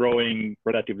 They're throwing,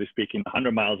 relatively speaking,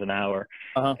 100 miles an hour,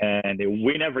 and they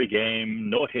win every game,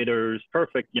 no hitters,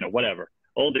 perfect, whatever.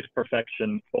 All this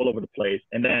perfection all over the place.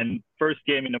 And then first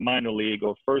game in the minor league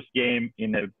or first game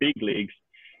in the big leagues,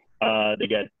 they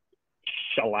get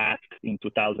shellacked in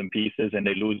 2,000 pieces and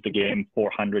they lose the game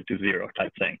 400-0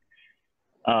 type thing.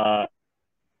 Are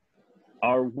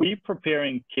we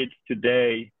preparing kids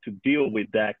today to deal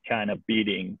with that kind of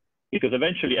beating? Because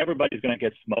eventually everybody's going to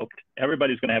get smoked.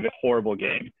 Everybody's going to have a horrible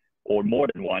game or more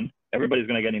than one. Everybody's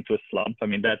going to get into a slump. I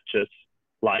mean, that's just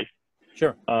life.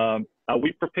 Sure. Are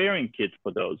we preparing kids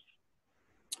for those?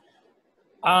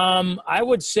 I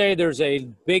would say there's a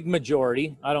big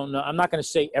majority. I don't know. I'm not going to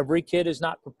say every kid is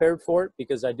not prepared for it,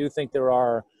 because I do think there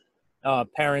are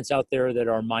parents out there that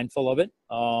are mindful of it.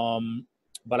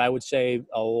 But I would say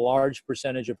a large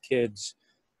percentage of kids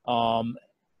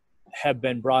have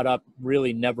been brought up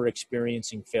really never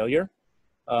experiencing failure.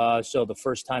 So the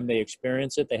first time they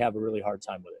experience it, they have a really hard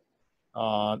time with it.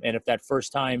 And if that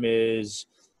first time is,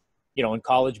 in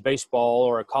college baseball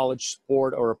or a college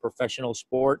sport or a professional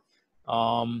sport,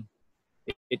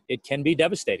 it can be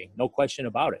devastating, no question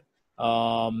about it.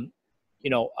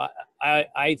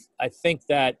 I think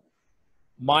that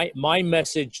my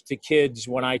message to kids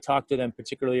when I talk to them,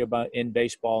 particularly about in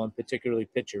baseball and particularly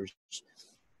pitchers,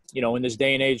 in this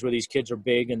day and age where these kids are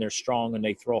big and they're strong and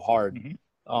they throw hard,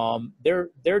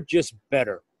 they're just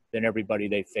better than everybody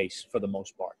they face for the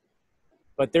most part.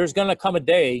 But there's going to come a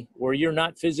day where you're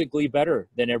not physically better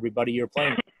than everybody you're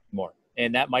playing with anymore.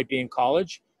 And that might be in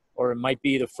college, or it might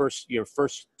be your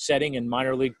first setting in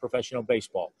minor league professional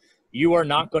baseball. You are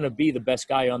not going to be the best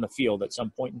guy on the field at some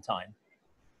point in time.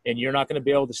 And you're not going to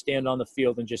be able to stand on the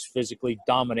field and just physically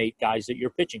dominate guys that you're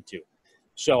pitching to.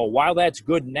 So while that's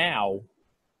good now,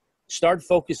 start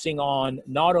focusing on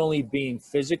not only being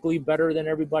physically better than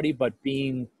everybody, but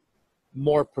being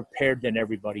more prepared than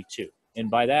everybody too. And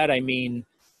by that, I mean,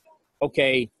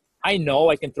 okay, I know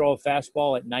I can throw a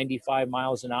fastball at 95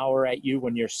 miles an hour at you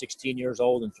when you're 16 years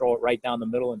old and throw it right down the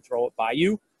middle and throw it by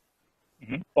you.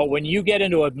 But when you get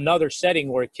into another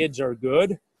setting where kids are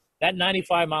good, that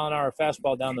 95-mile-an-hour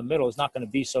fastball down the middle is not going to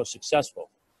be so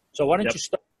successful. So why don't you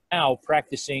start now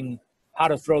practicing how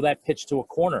to throw that pitch to a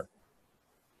corner,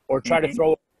 or try to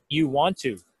throw it you want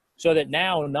to, so that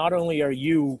now not only are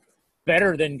you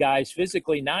better than guys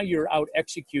physically, now you're out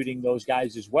executing those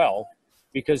guys as well,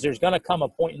 because there's going to come a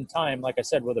point in time, like I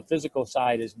said, where the physical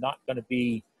side is not going to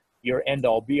be your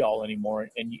end-all be-all anymore,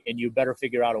 and you better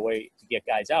figure out a way to get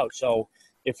guys out. So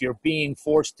if you're being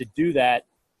forced to do that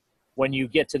when you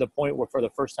get to the point where for the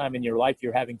first time in your life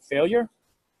you're having failure,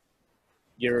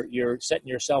 you're setting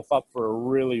yourself up for a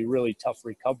really, really tough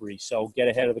recovery. So get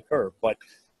ahead of the curve. But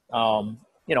I'm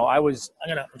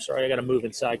sorry, I got to move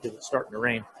inside because it's starting to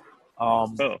rain.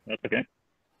 That's okay.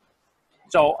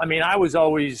 So, I mean, I was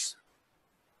always,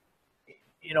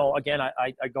 again,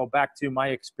 I go back to my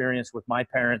experience with my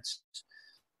parents.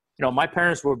 My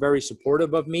parents were very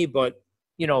supportive of me, but,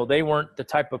 they weren't the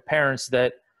type of parents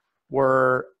that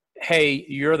were, hey,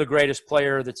 you're the greatest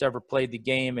player that's ever played the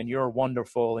game, and you're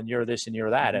wonderful, and you're this and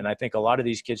you're that. And I think a lot of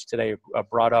these kids today are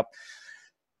brought up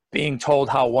being told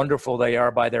how wonderful they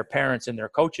are by their parents and their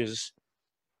coaches,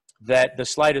 that the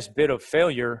slightest bit of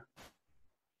failure,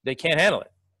 they can't handle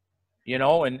it,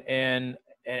 and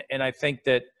I think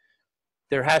that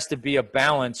there has to be a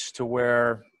balance to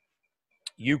where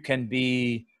you can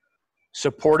be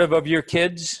supportive of your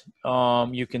kids.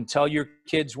 You can tell your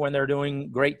kids when they're doing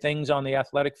great things on the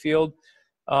athletic field,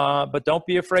 but don't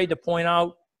be afraid to point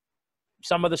out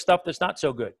some of the stuff that's not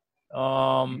so good,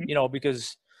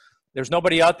 because there's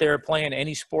nobody out there playing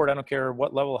any sport, I don't care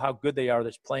what level, how good they are,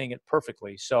 that's playing it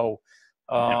perfectly. So,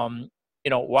 while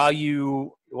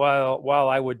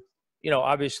I would,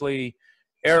 obviously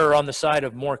err on the side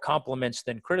of more compliments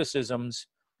than criticisms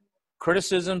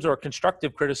or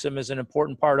constructive criticism is an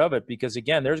important part of it, because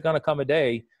again, there's going to come a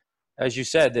day, as you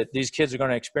said, that these kids are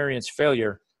going to experience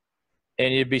failure,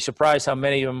 and you'd be surprised how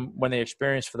many of them, when they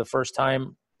experience for the first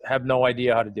time, have no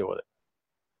idea how to deal with it.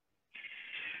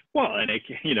 Well, and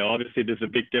obviously there's a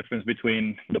big difference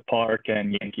between the park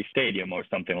and Yankee Stadium or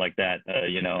something like that.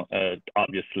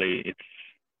 Obviously it's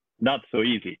not so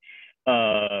easy.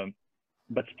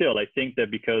 But still, I think that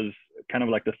because kind of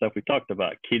like the stuff we talked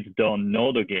about, kids don't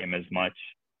know the game as much.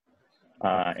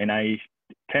 And I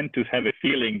tend to have a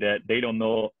feeling that they don't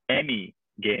know any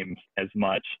games as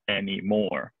much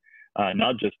anymore.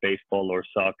 Not just baseball or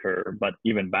soccer, but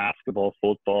even basketball,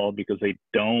 football, because they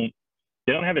don't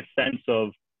have a sense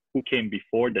of who came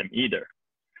before them either.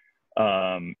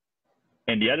 And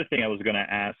the other thing I was going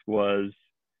to ask was,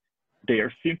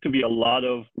 there seems to be a lot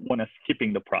of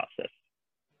skipping the process.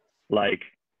 Like,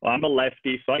 well, I'm a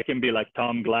lefty, so I can be like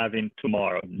Tom Glavine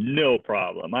tomorrow. No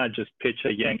problem. I just pitch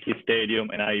at Yankee Stadium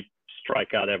and I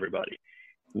strike out everybody.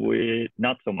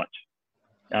 Not so much.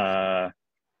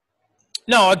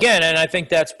 No, again, and I think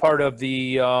that's part of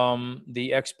the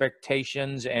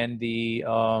expectations and the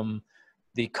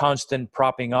constant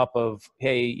propping up of,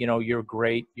 hey, you're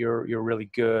great, you're really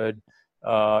good,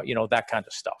 that kind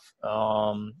of stuff.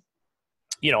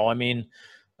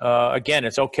 Again,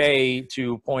 it's okay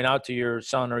to point out to your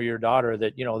son or your daughter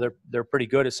that, they're pretty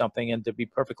good at something. And to be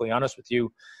perfectly honest with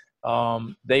you,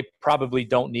 they probably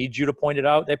don't need you to point it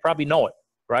out. They probably know it,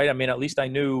 right? I mean, at least I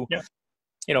knew,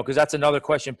 because that's another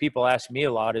question people ask me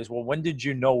a lot is, well, when did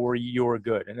you know where you were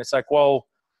good? And it's like, well,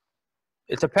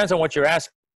 it depends on what you're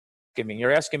asking me.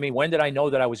 You're asking me, when did I know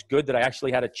that I was good, that I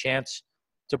actually had a chance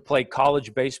to play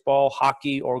college baseball,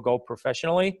 hockey, or go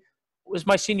professionally? It was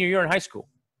my senior year in high school.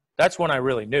 That's when I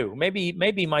really knew.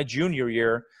 Maybe my junior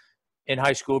year in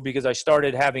high school, because I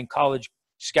started having college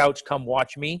scouts come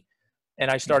watch me,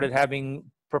 and I started having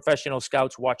professional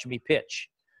scouts watch me pitch.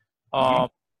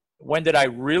 when did I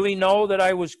really know that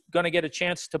I was going to get a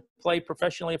chance to play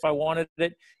professionally if I wanted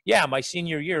it? Yeah, my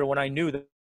senior year, when I knew that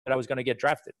I was going to get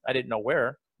drafted. I didn't know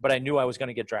where, but I knew I was going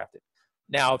to get drafted.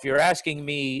 Now, if you're asking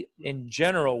me in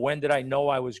general, when did I know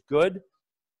I was good?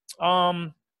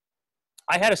 I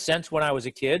had a sense when I was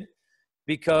a kid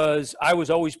because I was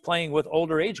always playing with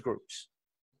older age groups.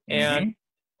 And Mm-hmm.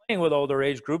 playing with older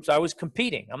age groups, I was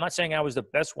competing. I'm not saying I was the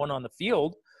best one on the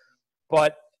field,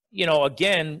 but,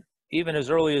 again, even as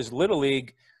early as Little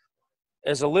League,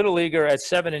 as a Little Leaguer at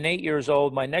 7 and 8 years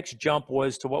old, my next jump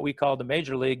was to what we call the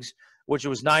major leagues, which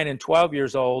was 9 and 12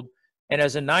 years old. And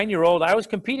as a 9-year-old, I was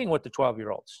competing with the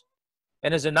 12-year-olds.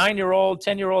 And as a 9-year-old,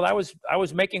 10-year-old, I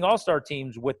was making all-star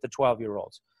teams with the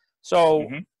 12-year-olds. So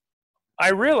Mm-hmm. I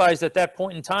realized at that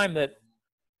point in time that,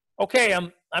 okay,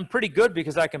 I'm pretty good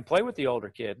because I can play with the older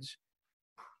kids.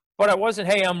 But I wasn't,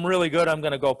 hey, I'm really good, I'm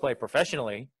going to go play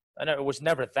professionally. And it was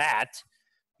never that,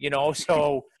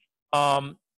 So,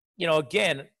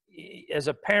 again, as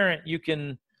a parent, you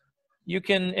can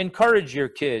encourage your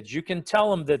kids. You can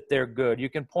tell them that they're good. You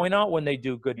can point out when they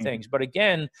do good Mm-hmm. things. But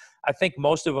again, I think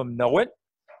most of them know it.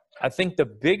 I think the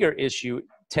bigger issue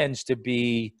tends to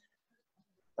be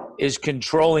is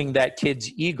controlling that kid's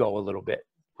ego a little bit,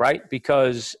 right?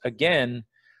 Because again,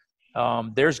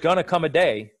 there's going to come a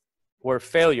day where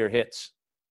failure hits.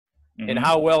 And Mm-hmm.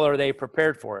 how well are they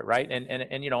prepared for it, right? And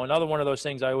another one of those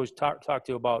things I always talk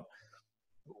to about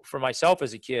for myself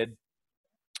as a kid,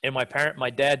 and my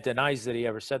dad denies that he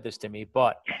ever said this to me,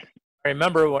 but I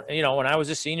remember when I was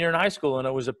a senior in high school and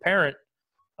it was apparent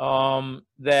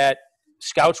that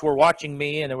scouts were watching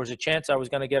me and there was a chance I was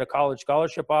going to get a college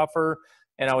scholarship offer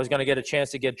and I was going to get a chance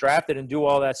to get drafted and do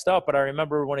all that stuff. But I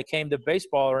remember when it came to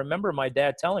baseball, I remember my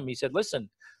dad telling me, he said, listen,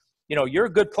 you're a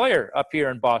good player up here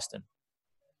in Boston.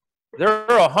 There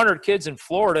are 100 kids in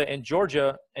Florida and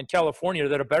Georgia and California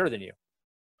that are better than you.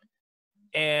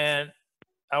 And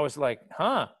I was like,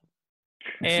 huh?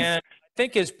 And I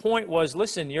think his point was,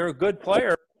 listen, you're a good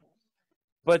player,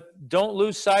 but don't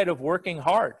lose sight of working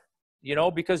hard,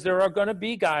 because there are going to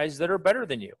be guys that are better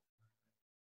than you.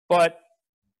 But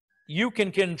you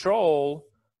can control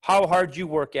how hard you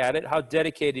work at it, how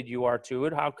dedicated you are to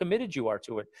it, how committed you are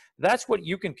to it. That's what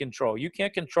you can control. You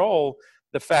can't control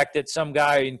the fact that some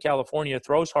guy in California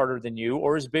throws harder than you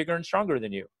or is bigger and stronger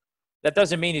than you. That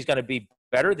doesn't mean he's going to be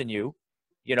better than you,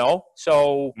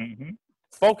 So Mm-hmm.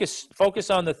 focus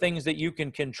on the things that you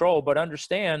can control, but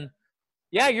understand,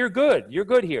 yeah, you're good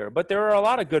here, but there are a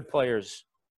lot of good players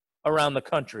around the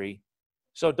country.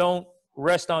 So don't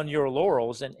rest on your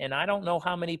laurels. And I don't know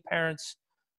how many parents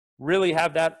really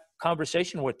have that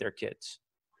conversation with their kids.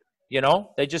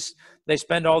 They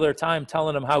spend all their time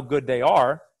telling them how good they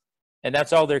are, and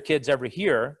that's all their kids ever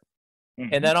hear.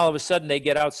 Mm-hmm. And then all of a sudden they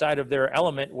get outside of their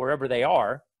element wherever they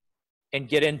are and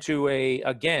get into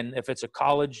again, if it's a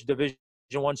college Division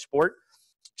I sport,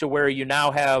 to where you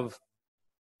now have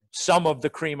some of the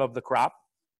cream of the crop,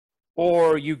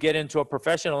 or you get into a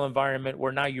professional environment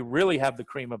where now you really have the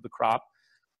cream of the crop.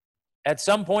 At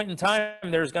some point in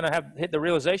time, there's going to hit the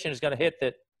realization is going to hit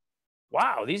that,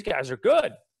 wow, these guys are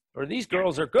good, or these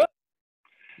girls are good,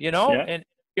 Yeah. and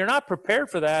if you're not prepared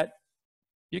for that,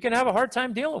 you can have a hard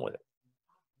time dealing with it.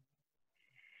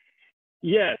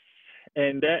 Yes,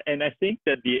 and I think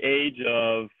that the age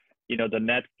of the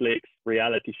Netflix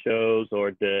reality shows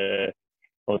or the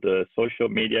social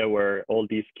media where all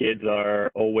these kids are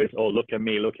always, oh, look at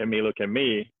me, look at me, look at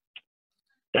me,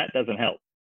 that doesn't help.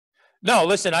 No,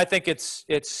 listen, I think it's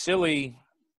silly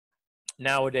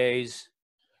nowadays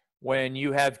when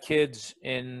you have kids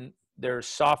in their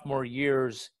sophomore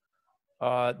years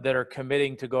that are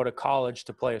committing to go to college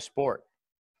to play a sport.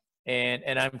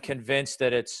 And I'm convinced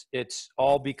that it's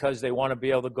all because they want to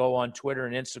be able to go on Twitter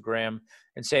and Instagram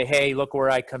and say, hey, look where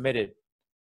I committed.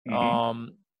 Mm-hmm.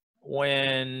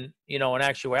 When, in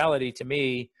actuality, to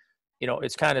me,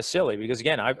 it's kind of silly because,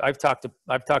 again, I've talked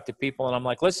to people and I'm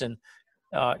like, listen,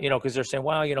 because they're saying,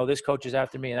 well, this coach is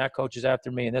after me and that coach is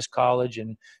after me in this college.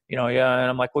 And, yeah. And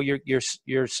I'm like, well,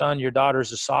 your son, your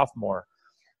daughter's a sophomore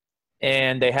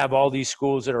and they have all these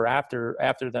schools that are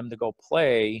after them to go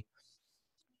play.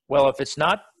 Well, if it's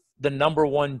not the number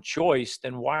one choice,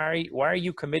 then why are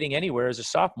you committing anywhere as a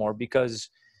sophomore? Because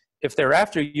if they're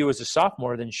after you as a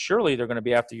sophomore, then surely they're going to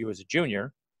be after you as a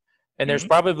junior. And there's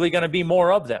probably going to be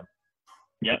more of them.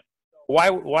 Yeah. Why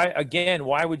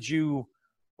would you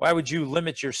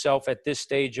limit yourself at this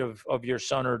stage of your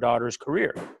son or daughter's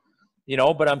career?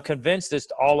 But I'm convinced it's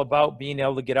all about being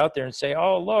able to get out there and say,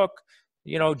 oh, look,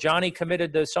 Johnny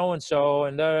committed to so-and-so.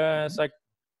 And it's like,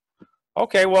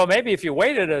 okay, well, maybe if you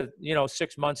waited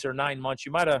 6 months or 9 months,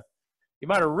 you might have he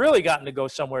might have really gotten to go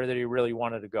somewhere that he really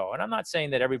wanted to go. And I'm not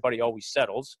saying that everybody always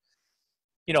settles,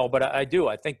 you know, but I do.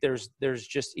 I think there's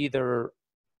just either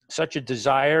such a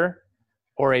desire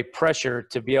or a pressure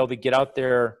to be able to get out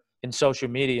there in social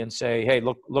media and say, hey,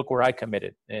 look where I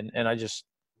committed. And I just,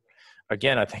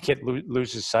 again, I think it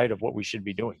loses sight of what we should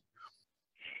be doing.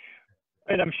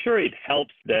 And I'm sure it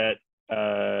helps that,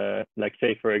 like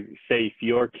say if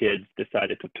your kids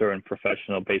decided to turn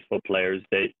professional baseball players,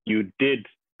 that you did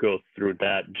go through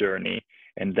that journey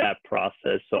and that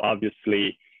process. So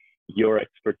obviously your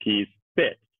expertise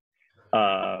fits.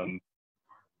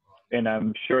 And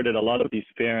I'm sure that a lot of these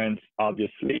parents,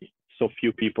 obviously, so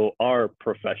few people are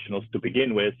professionals to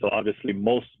begin with. So obviously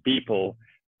most people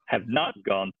have not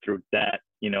gone through that,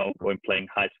 you know, playing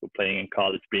high school, playing in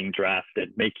college, being drafted,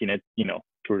 making it, you know,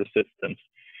 through the systems.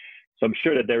 So I'm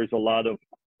sure that there is a lot of,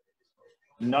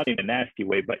 not in a nasty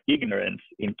way, but ignorance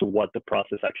into what the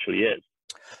process actually is.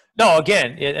 No,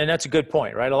 again, and that's a good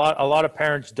point, right? A lot of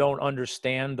parents don't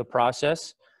understand the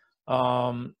process.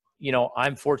 You know,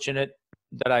 I'm fortunate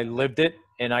that I lived it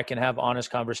and I can have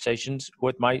honest conversations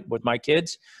with my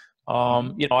kids. You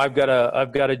know, I've got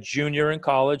a junior in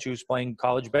college who's playing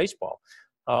college baseball.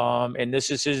 And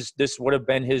this would have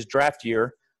been his draft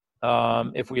year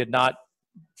if we had not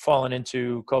fallen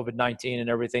into COVID-19 and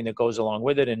everything that goes along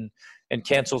with it, and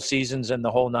canceled seasons and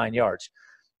the whole 9 yards.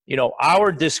 You know,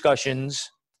 our discussions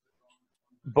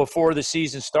before the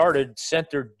season started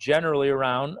centered generally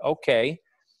around, okay,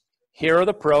 here are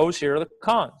the pros, here are the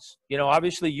cons. You know,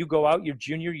 obviously you go out your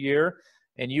junior year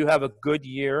and you have a good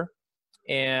year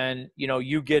and, you know,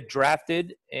 you get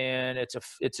drafted and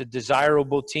it's a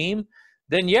desirable team,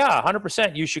 then yeah,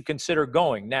 100% you should consider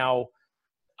going. Now,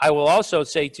 I will also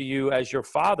say to you as your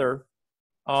father,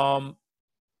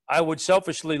 I would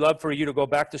selfishly love for you to go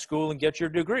back to school and get your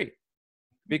degree,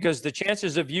 because the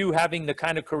chances of you having the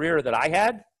kind of career that I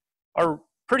had are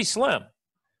pretty slim.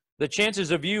 The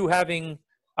chances of you having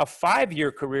a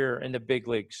 5-year career in the big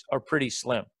leagues are pretty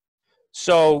slim.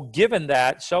 So given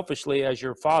that, selfishly as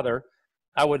your father,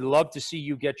 I would love to see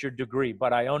you get your degree,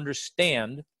 but I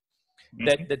understand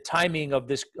that the timing of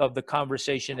the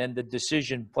conversation and the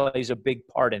decision plays a big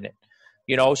part in it.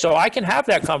 You know, so I can have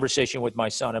that conversation with my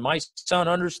son, and my son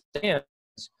understands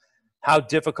how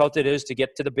difficult it is to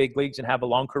get to the big leagues and have a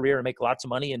long career and make lots of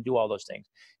money and do all those things.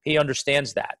 He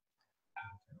understands that.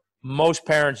 Most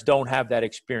parents don't have that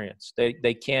experience.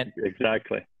 They can't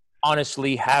exactly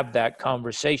honestly have that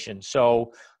conversation.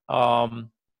 So,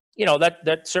 you know,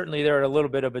 that certainly they're at a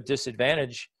little bit of a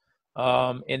disadvantage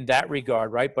in that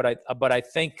regard, right? But I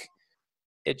think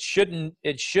it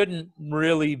shouldn't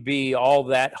really be all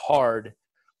that hard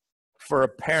for a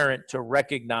parent to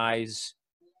recognize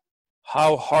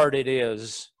how hard it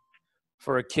is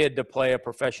for a kid to play a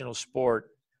professional sport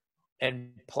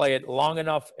and play it long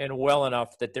enough and well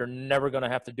enough that they're never going to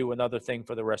have to do another thing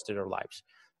for the rest of their lives.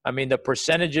 I mean, the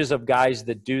percentages of guys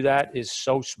that do that is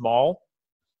so small.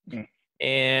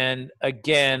 And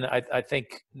again, I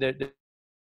think that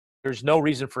there's no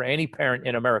reason for any parent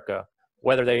in America,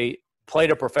 whether they played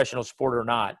a professional sport or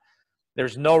not,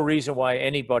 there's no reason why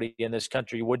anybody in this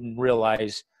country wouldn't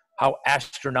realize how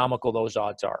astronomical those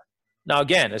odds are. Now,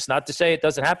 again, it's not to say it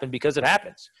doesn't happen, because it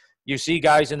happens. You see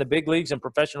guys in the big leagues and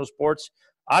professional sports,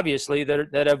 obviously,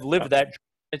 that have lived that,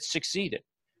 it's succeeded.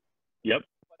 Yep.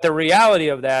 The reality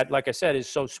of that, like I said, is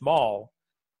so small.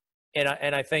 And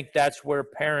I think that's where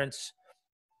parents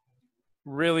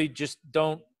really just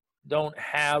don't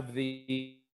have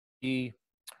the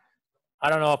I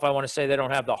don't know if I want to say they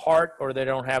don't have the heart or they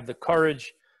don't have the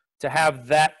courage to have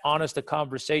that honest a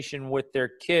conversation with their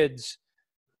kids,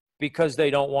 because they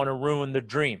don't want to ruin the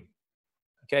dream.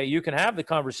 Okay, you can have the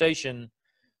conversation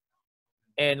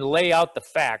and lay out the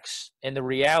facts and the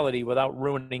reality without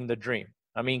ruining the dream.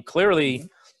 I mean, clearly,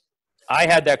 I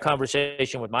had that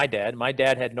conversation with my dad. My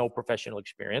dad had no professional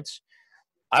experience.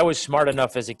 I was smart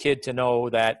enough as a kid to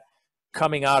know that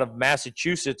coming out of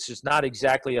Massachusetts is not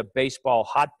exactly a baseball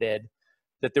hotbed,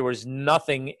 that there was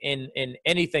nothing in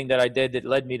anything that I did that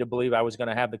led me to believe I was going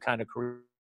to have the kind of career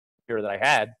that I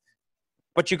had.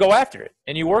 But you go after it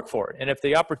and you work for it. And if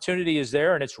the opportunity is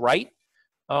there and it's right,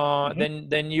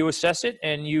 then you assess it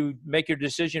and you make your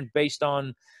decision based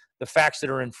on the facts that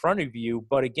are in front of you.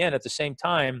 But again, at the same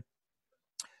time,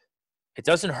 it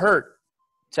doesn't hurt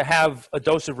to have a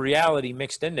dose of reality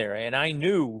mixed in there. And I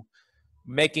knew,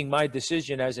 making my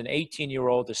decision as an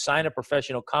 18-year-old to sign a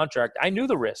professional contract, I knew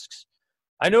the risks.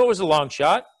 I knew it was a long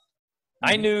shot.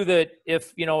 I knew that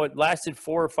if, you know, it lasted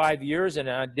 4 or 5 years and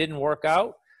it didn't work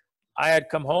out, I had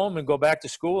come home and go back to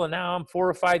school, and now I'm 4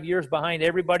 or 5 years behind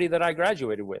everybody that I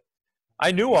graduated with.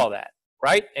 I knew all that.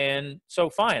 right? And so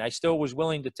fine, I still was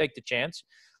willing to take the chance,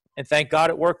 and thank God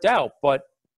it worked out. But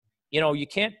you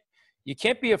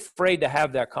can't be afraid to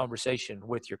have that conversation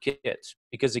with your kids,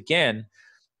 because again,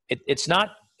 it's not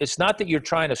that you're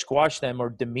trying to squash them or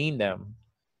demean them.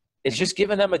 It's just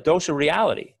giving them a dose of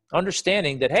reality,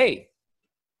 understanding that, hey,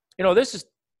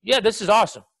 this is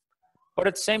awesome, but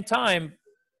at the same time,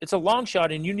 it's a long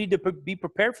shot, and you need to be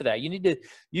prepared for that. You need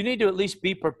to at least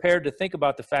be prepared to think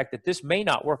about the fact that this may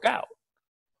not work out.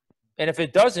 And if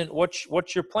it doesn't,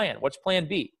 what's your plan? What's plan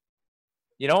B?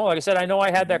 Like I said, I know I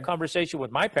had that conversation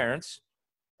with my parents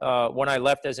when I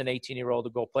left as an 18-year-old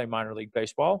to go play minor league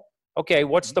baseball. Okay,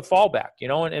 what's the fallback?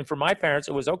 And for my parents,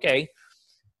 it was, okay,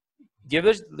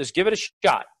 let's give it a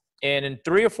shot. And in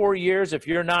 3 or 4 years, if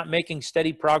you're not making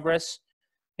steady progress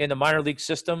in the minor league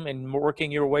system and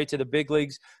working your way to the big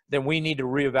leagues, then we need to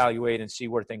reevaluate and see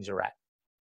where things are at.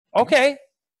 Okay,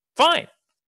 fine.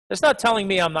 That's not telling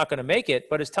me I'm not going to make it,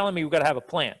 but it's telling me we've got to have a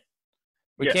plan.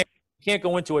 We can't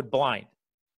go into it blind.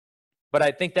 But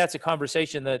I think that's a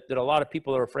conversation that a lot of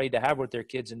people are afraid to have with their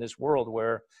kids in this world,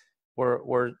 where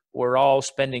we're all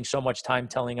spending so much time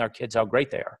telling our kids how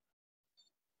great they are.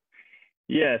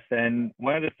 Yes, and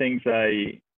one of the things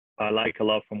I like a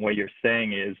lot from what you're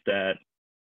saying is that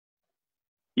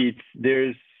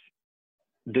there's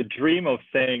the dream of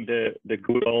saying the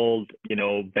good old,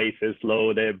 bases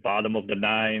loaded, bottom of the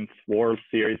ninth, World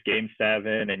Series, Game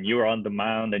 7, and you're on the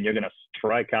mound and you're going to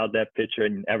strike out that pitcher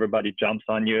and everybody jumps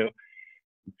on you,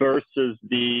 versus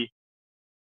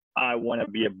I want to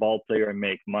be a ball player and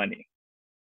make money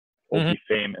or be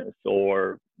famous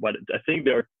or what. I think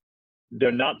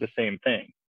they're not the same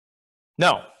thing.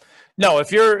 No.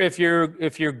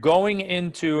 If you're going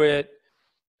into it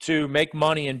to make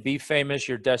money and be famous,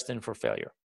 you're destined for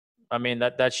failure. I mean,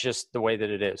 that's just the way that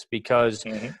it is, because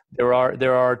there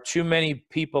are too many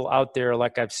people out there,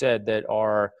 like I've said, that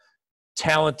are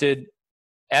talented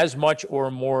as much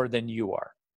or more than you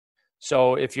are.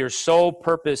 So if your sole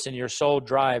purpose and your sole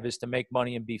drive is to make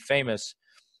money and be famous,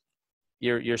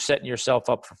 you're setting yourself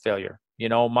up for failure.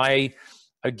 I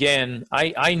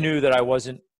knew that I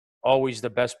wasn't always the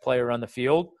best player on the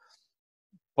field,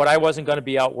 but I wasn't going to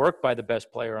be outworked by the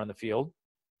best player on the field.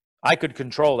 I could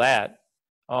control that.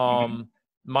 I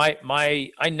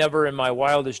never in my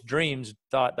wildest dreams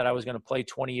thought that I was going to play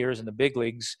 20 years in the big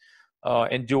leagues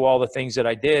and do all the things that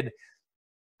I did.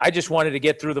 I just wanted to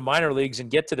get through the minor leagues and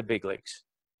get to the big leagues.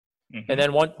 And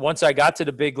then once I got to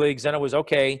the big leagues, then it was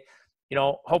okay.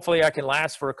 Hopefully I can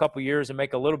last for a couple of years and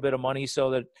make a little bit of money so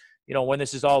that, when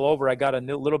this is all over, I got a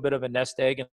little bit of a nest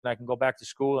egg and I can go back to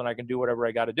school and I can do whatever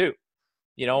I got to do,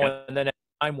 And then as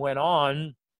time went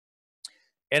on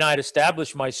and I'd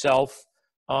established myself,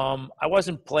 I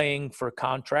wasn't playing for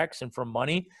contracts and for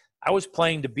money. I was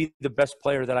playing to be the best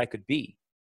player that I could be.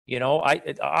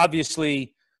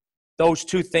 Obviously those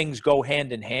two things go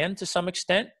hand in hand to some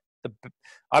extent.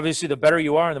 Obviously, the better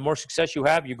you are and the more success you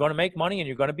have, you're going to make money and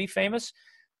you're going to be famous.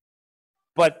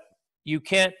 But you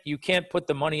can't put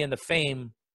the money and the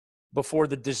fame before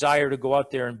the desire to go out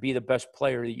there and be the best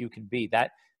player that you can be.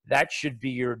 That should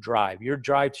be your drive. Your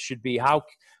drive should be how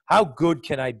good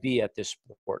can I be at this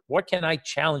sport? What can I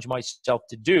challenge myself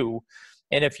to do?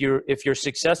 And if you're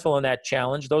successful in that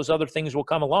challenge, those other things will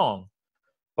come along.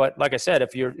 But like I said,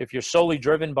 if you're solely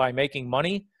driven by making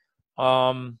money,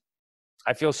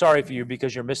 I feel sorry for you,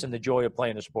 because you're missing the joy of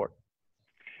playing the sport.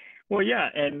 Well, yeah.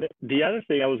 And the other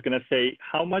thing I was going to say,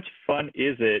 how much fun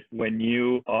is it when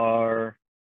you are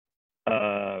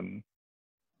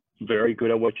very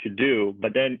good at what you do,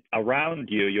 but then around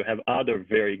you have other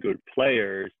very good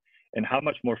players, and how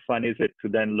much more fun is it to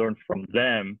then learn from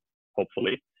them,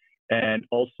 hopefully. And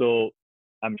also,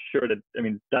 I'm sure that,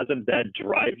 doesn't that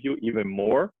drive you even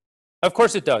more? Of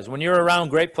course it does. When you're around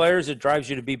great players, it drives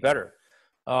you to be better,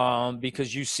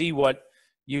 because you see what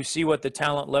the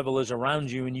talent level is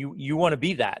around you, and you want to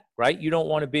be that, right? You don't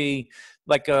want to be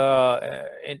like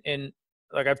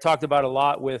like I've talked about a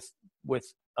lot with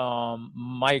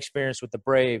my experience with the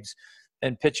Braves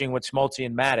and pitching with Smoltz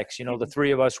and Maddox. The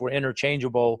three of us were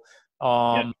interchangeable.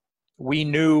 We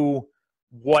knew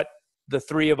what the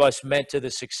three of us meant to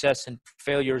the success and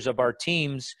failures of our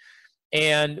teams,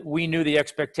 and we knew the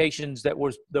expectations that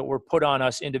were put on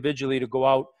us individually to go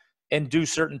out and do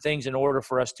certain things in order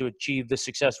for us to achieve the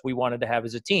success we wanted to have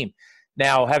as a team.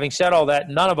 Now, having said all that,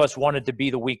 none of us wanted to be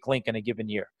the weak link in a given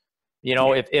year.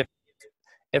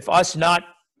 If us not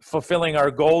fulfilling our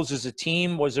goals as a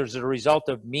team was as a result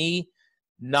of me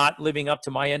not living up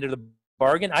to my end of the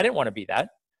bargain, I didn't want to be that.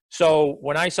 So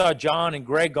when I saw John and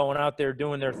Greg going out there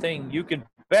doing their thing, you can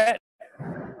bet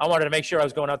I wanted to make sure I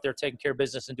was going out there taking care of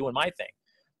business and doing my thing.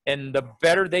 And the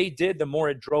better they did, the more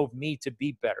it drove me to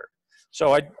be better.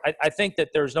 So I think that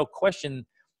there's no question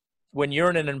when you're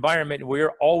in an environment where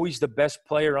you're always the best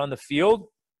player on the field,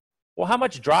 well, how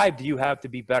much drive do you have to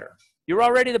be better? You're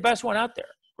already the best one out there,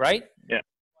 right? Yeah.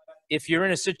 If you're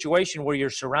in a situation where you're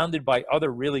surrounded by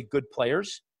other really good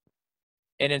players,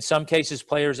 and in some cases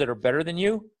players that are better than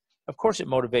you, of course it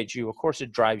motivates you. Of course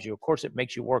it drives you. Of course it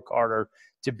makes you work harder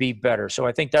to be better. So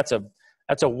I think that's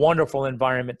a wonderful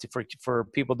environment for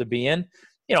people to be in.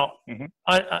 You know,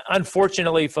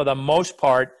 unfortunately, for the most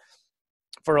part,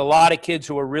 for a lot of kids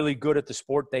who are really good at the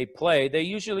sport they play, they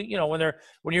usually, you know, when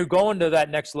you're going to that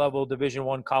next level, Division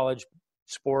I college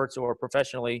sports or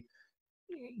professionally,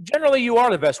 generally you are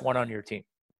the best one on your team.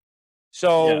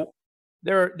 So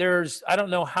there's I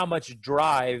don't know how much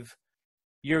drive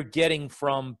you're getting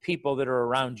from people that are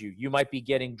around you. You might be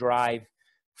getting drive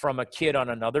from a kid on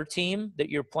another team that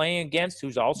you're playing against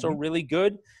who's also really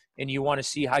good, and you want to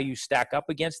see how you stack up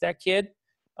against that kid.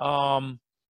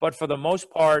 But for the most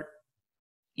part,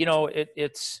 you know,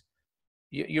 it's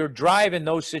your drive in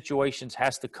those situations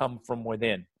has to come from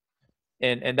within.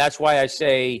 And that's why I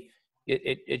say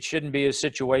it shouldn't be a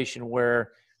situation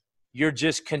where you're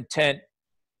just content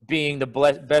being the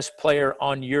best player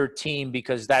on your team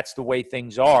because that's the way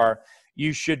things are.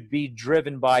 You should be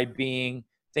driven by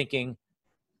thinking,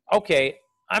 okay,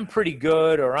 I'm pretty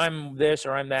good, or I'm this,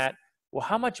 or I'm that. Well,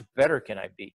 how much better can I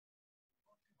be?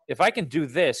 If I can do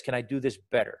this, can I do this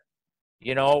better?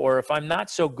 You know, or if I'm not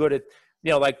so good at,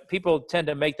 you know, like people tend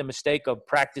to make the mistake of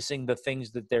practicing the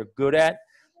things that they're good at,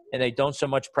 and they don't so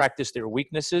much practice their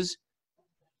weaknesses.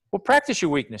 Well, practice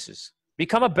your weaknesses.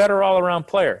 Become a better all-around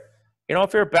player. You know,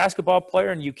 if you're a basketball player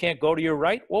and you can't go to your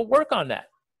right, well, work on that.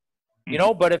 You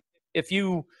know, but if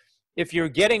you're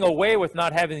getting away with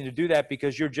not having to do that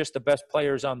because you're just the best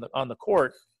players on the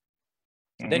court,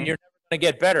 then you're never going to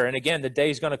get better. And again, the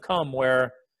day's going to come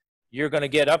where you're going to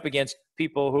get up against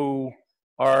people who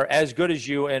are as good as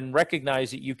you and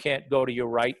recognize that you can't go to your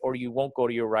right or you won't go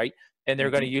to your right, and they're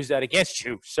going to use that against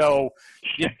you. So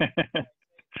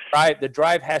the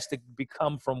drive has to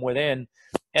become from within.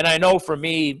 And I know for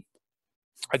me,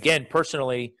 again,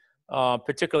 personally,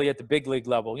 particularly at the big league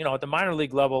level, you know, at the minor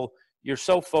league level, you're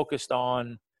so focused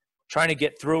on trying to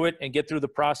get through it and get through the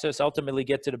process, ultimately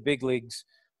get to the big leagues,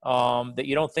 that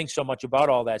you don't think so much about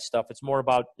all that stuff. It's more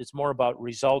about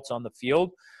results on the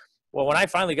field. Well, when I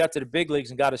finally got to the big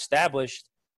leagues and got established,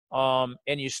 and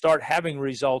you start having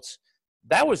results,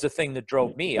 that was the thing that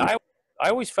drove me. I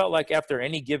always felt like after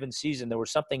any given season, there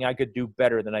was something I could do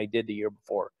better than I did the year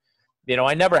before. You know,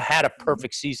 I never had a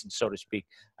perfect season, so to speak.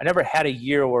 I never had a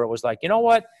year where it was like, you know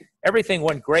what, everything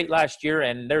went great last year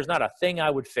and there's not a thing I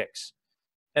would fix.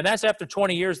 And that's after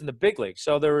 20 years in the big league.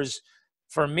 So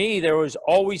for me, there was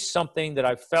always something that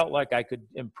I felt like I could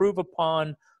improve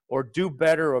upon or do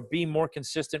better or be more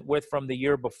consistent with from the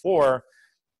year before.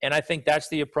 And I think that's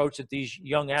the approach that these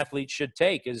young athletes should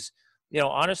take is, you know,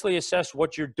 honestly assess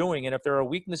what you're doing. And if there are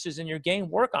weaknesses in your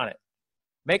game, work on it.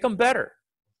 Make them better.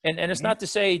 And it's not to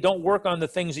say don't work on the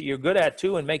things that you're good at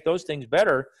too and make those things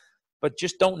better, but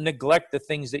just don't neglect the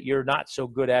things that you're not so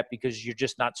good at because you're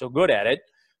just not so good at it.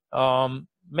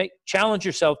 Challenge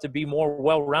yourself to be more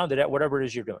well-rounded at whatever it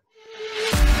is you're doing.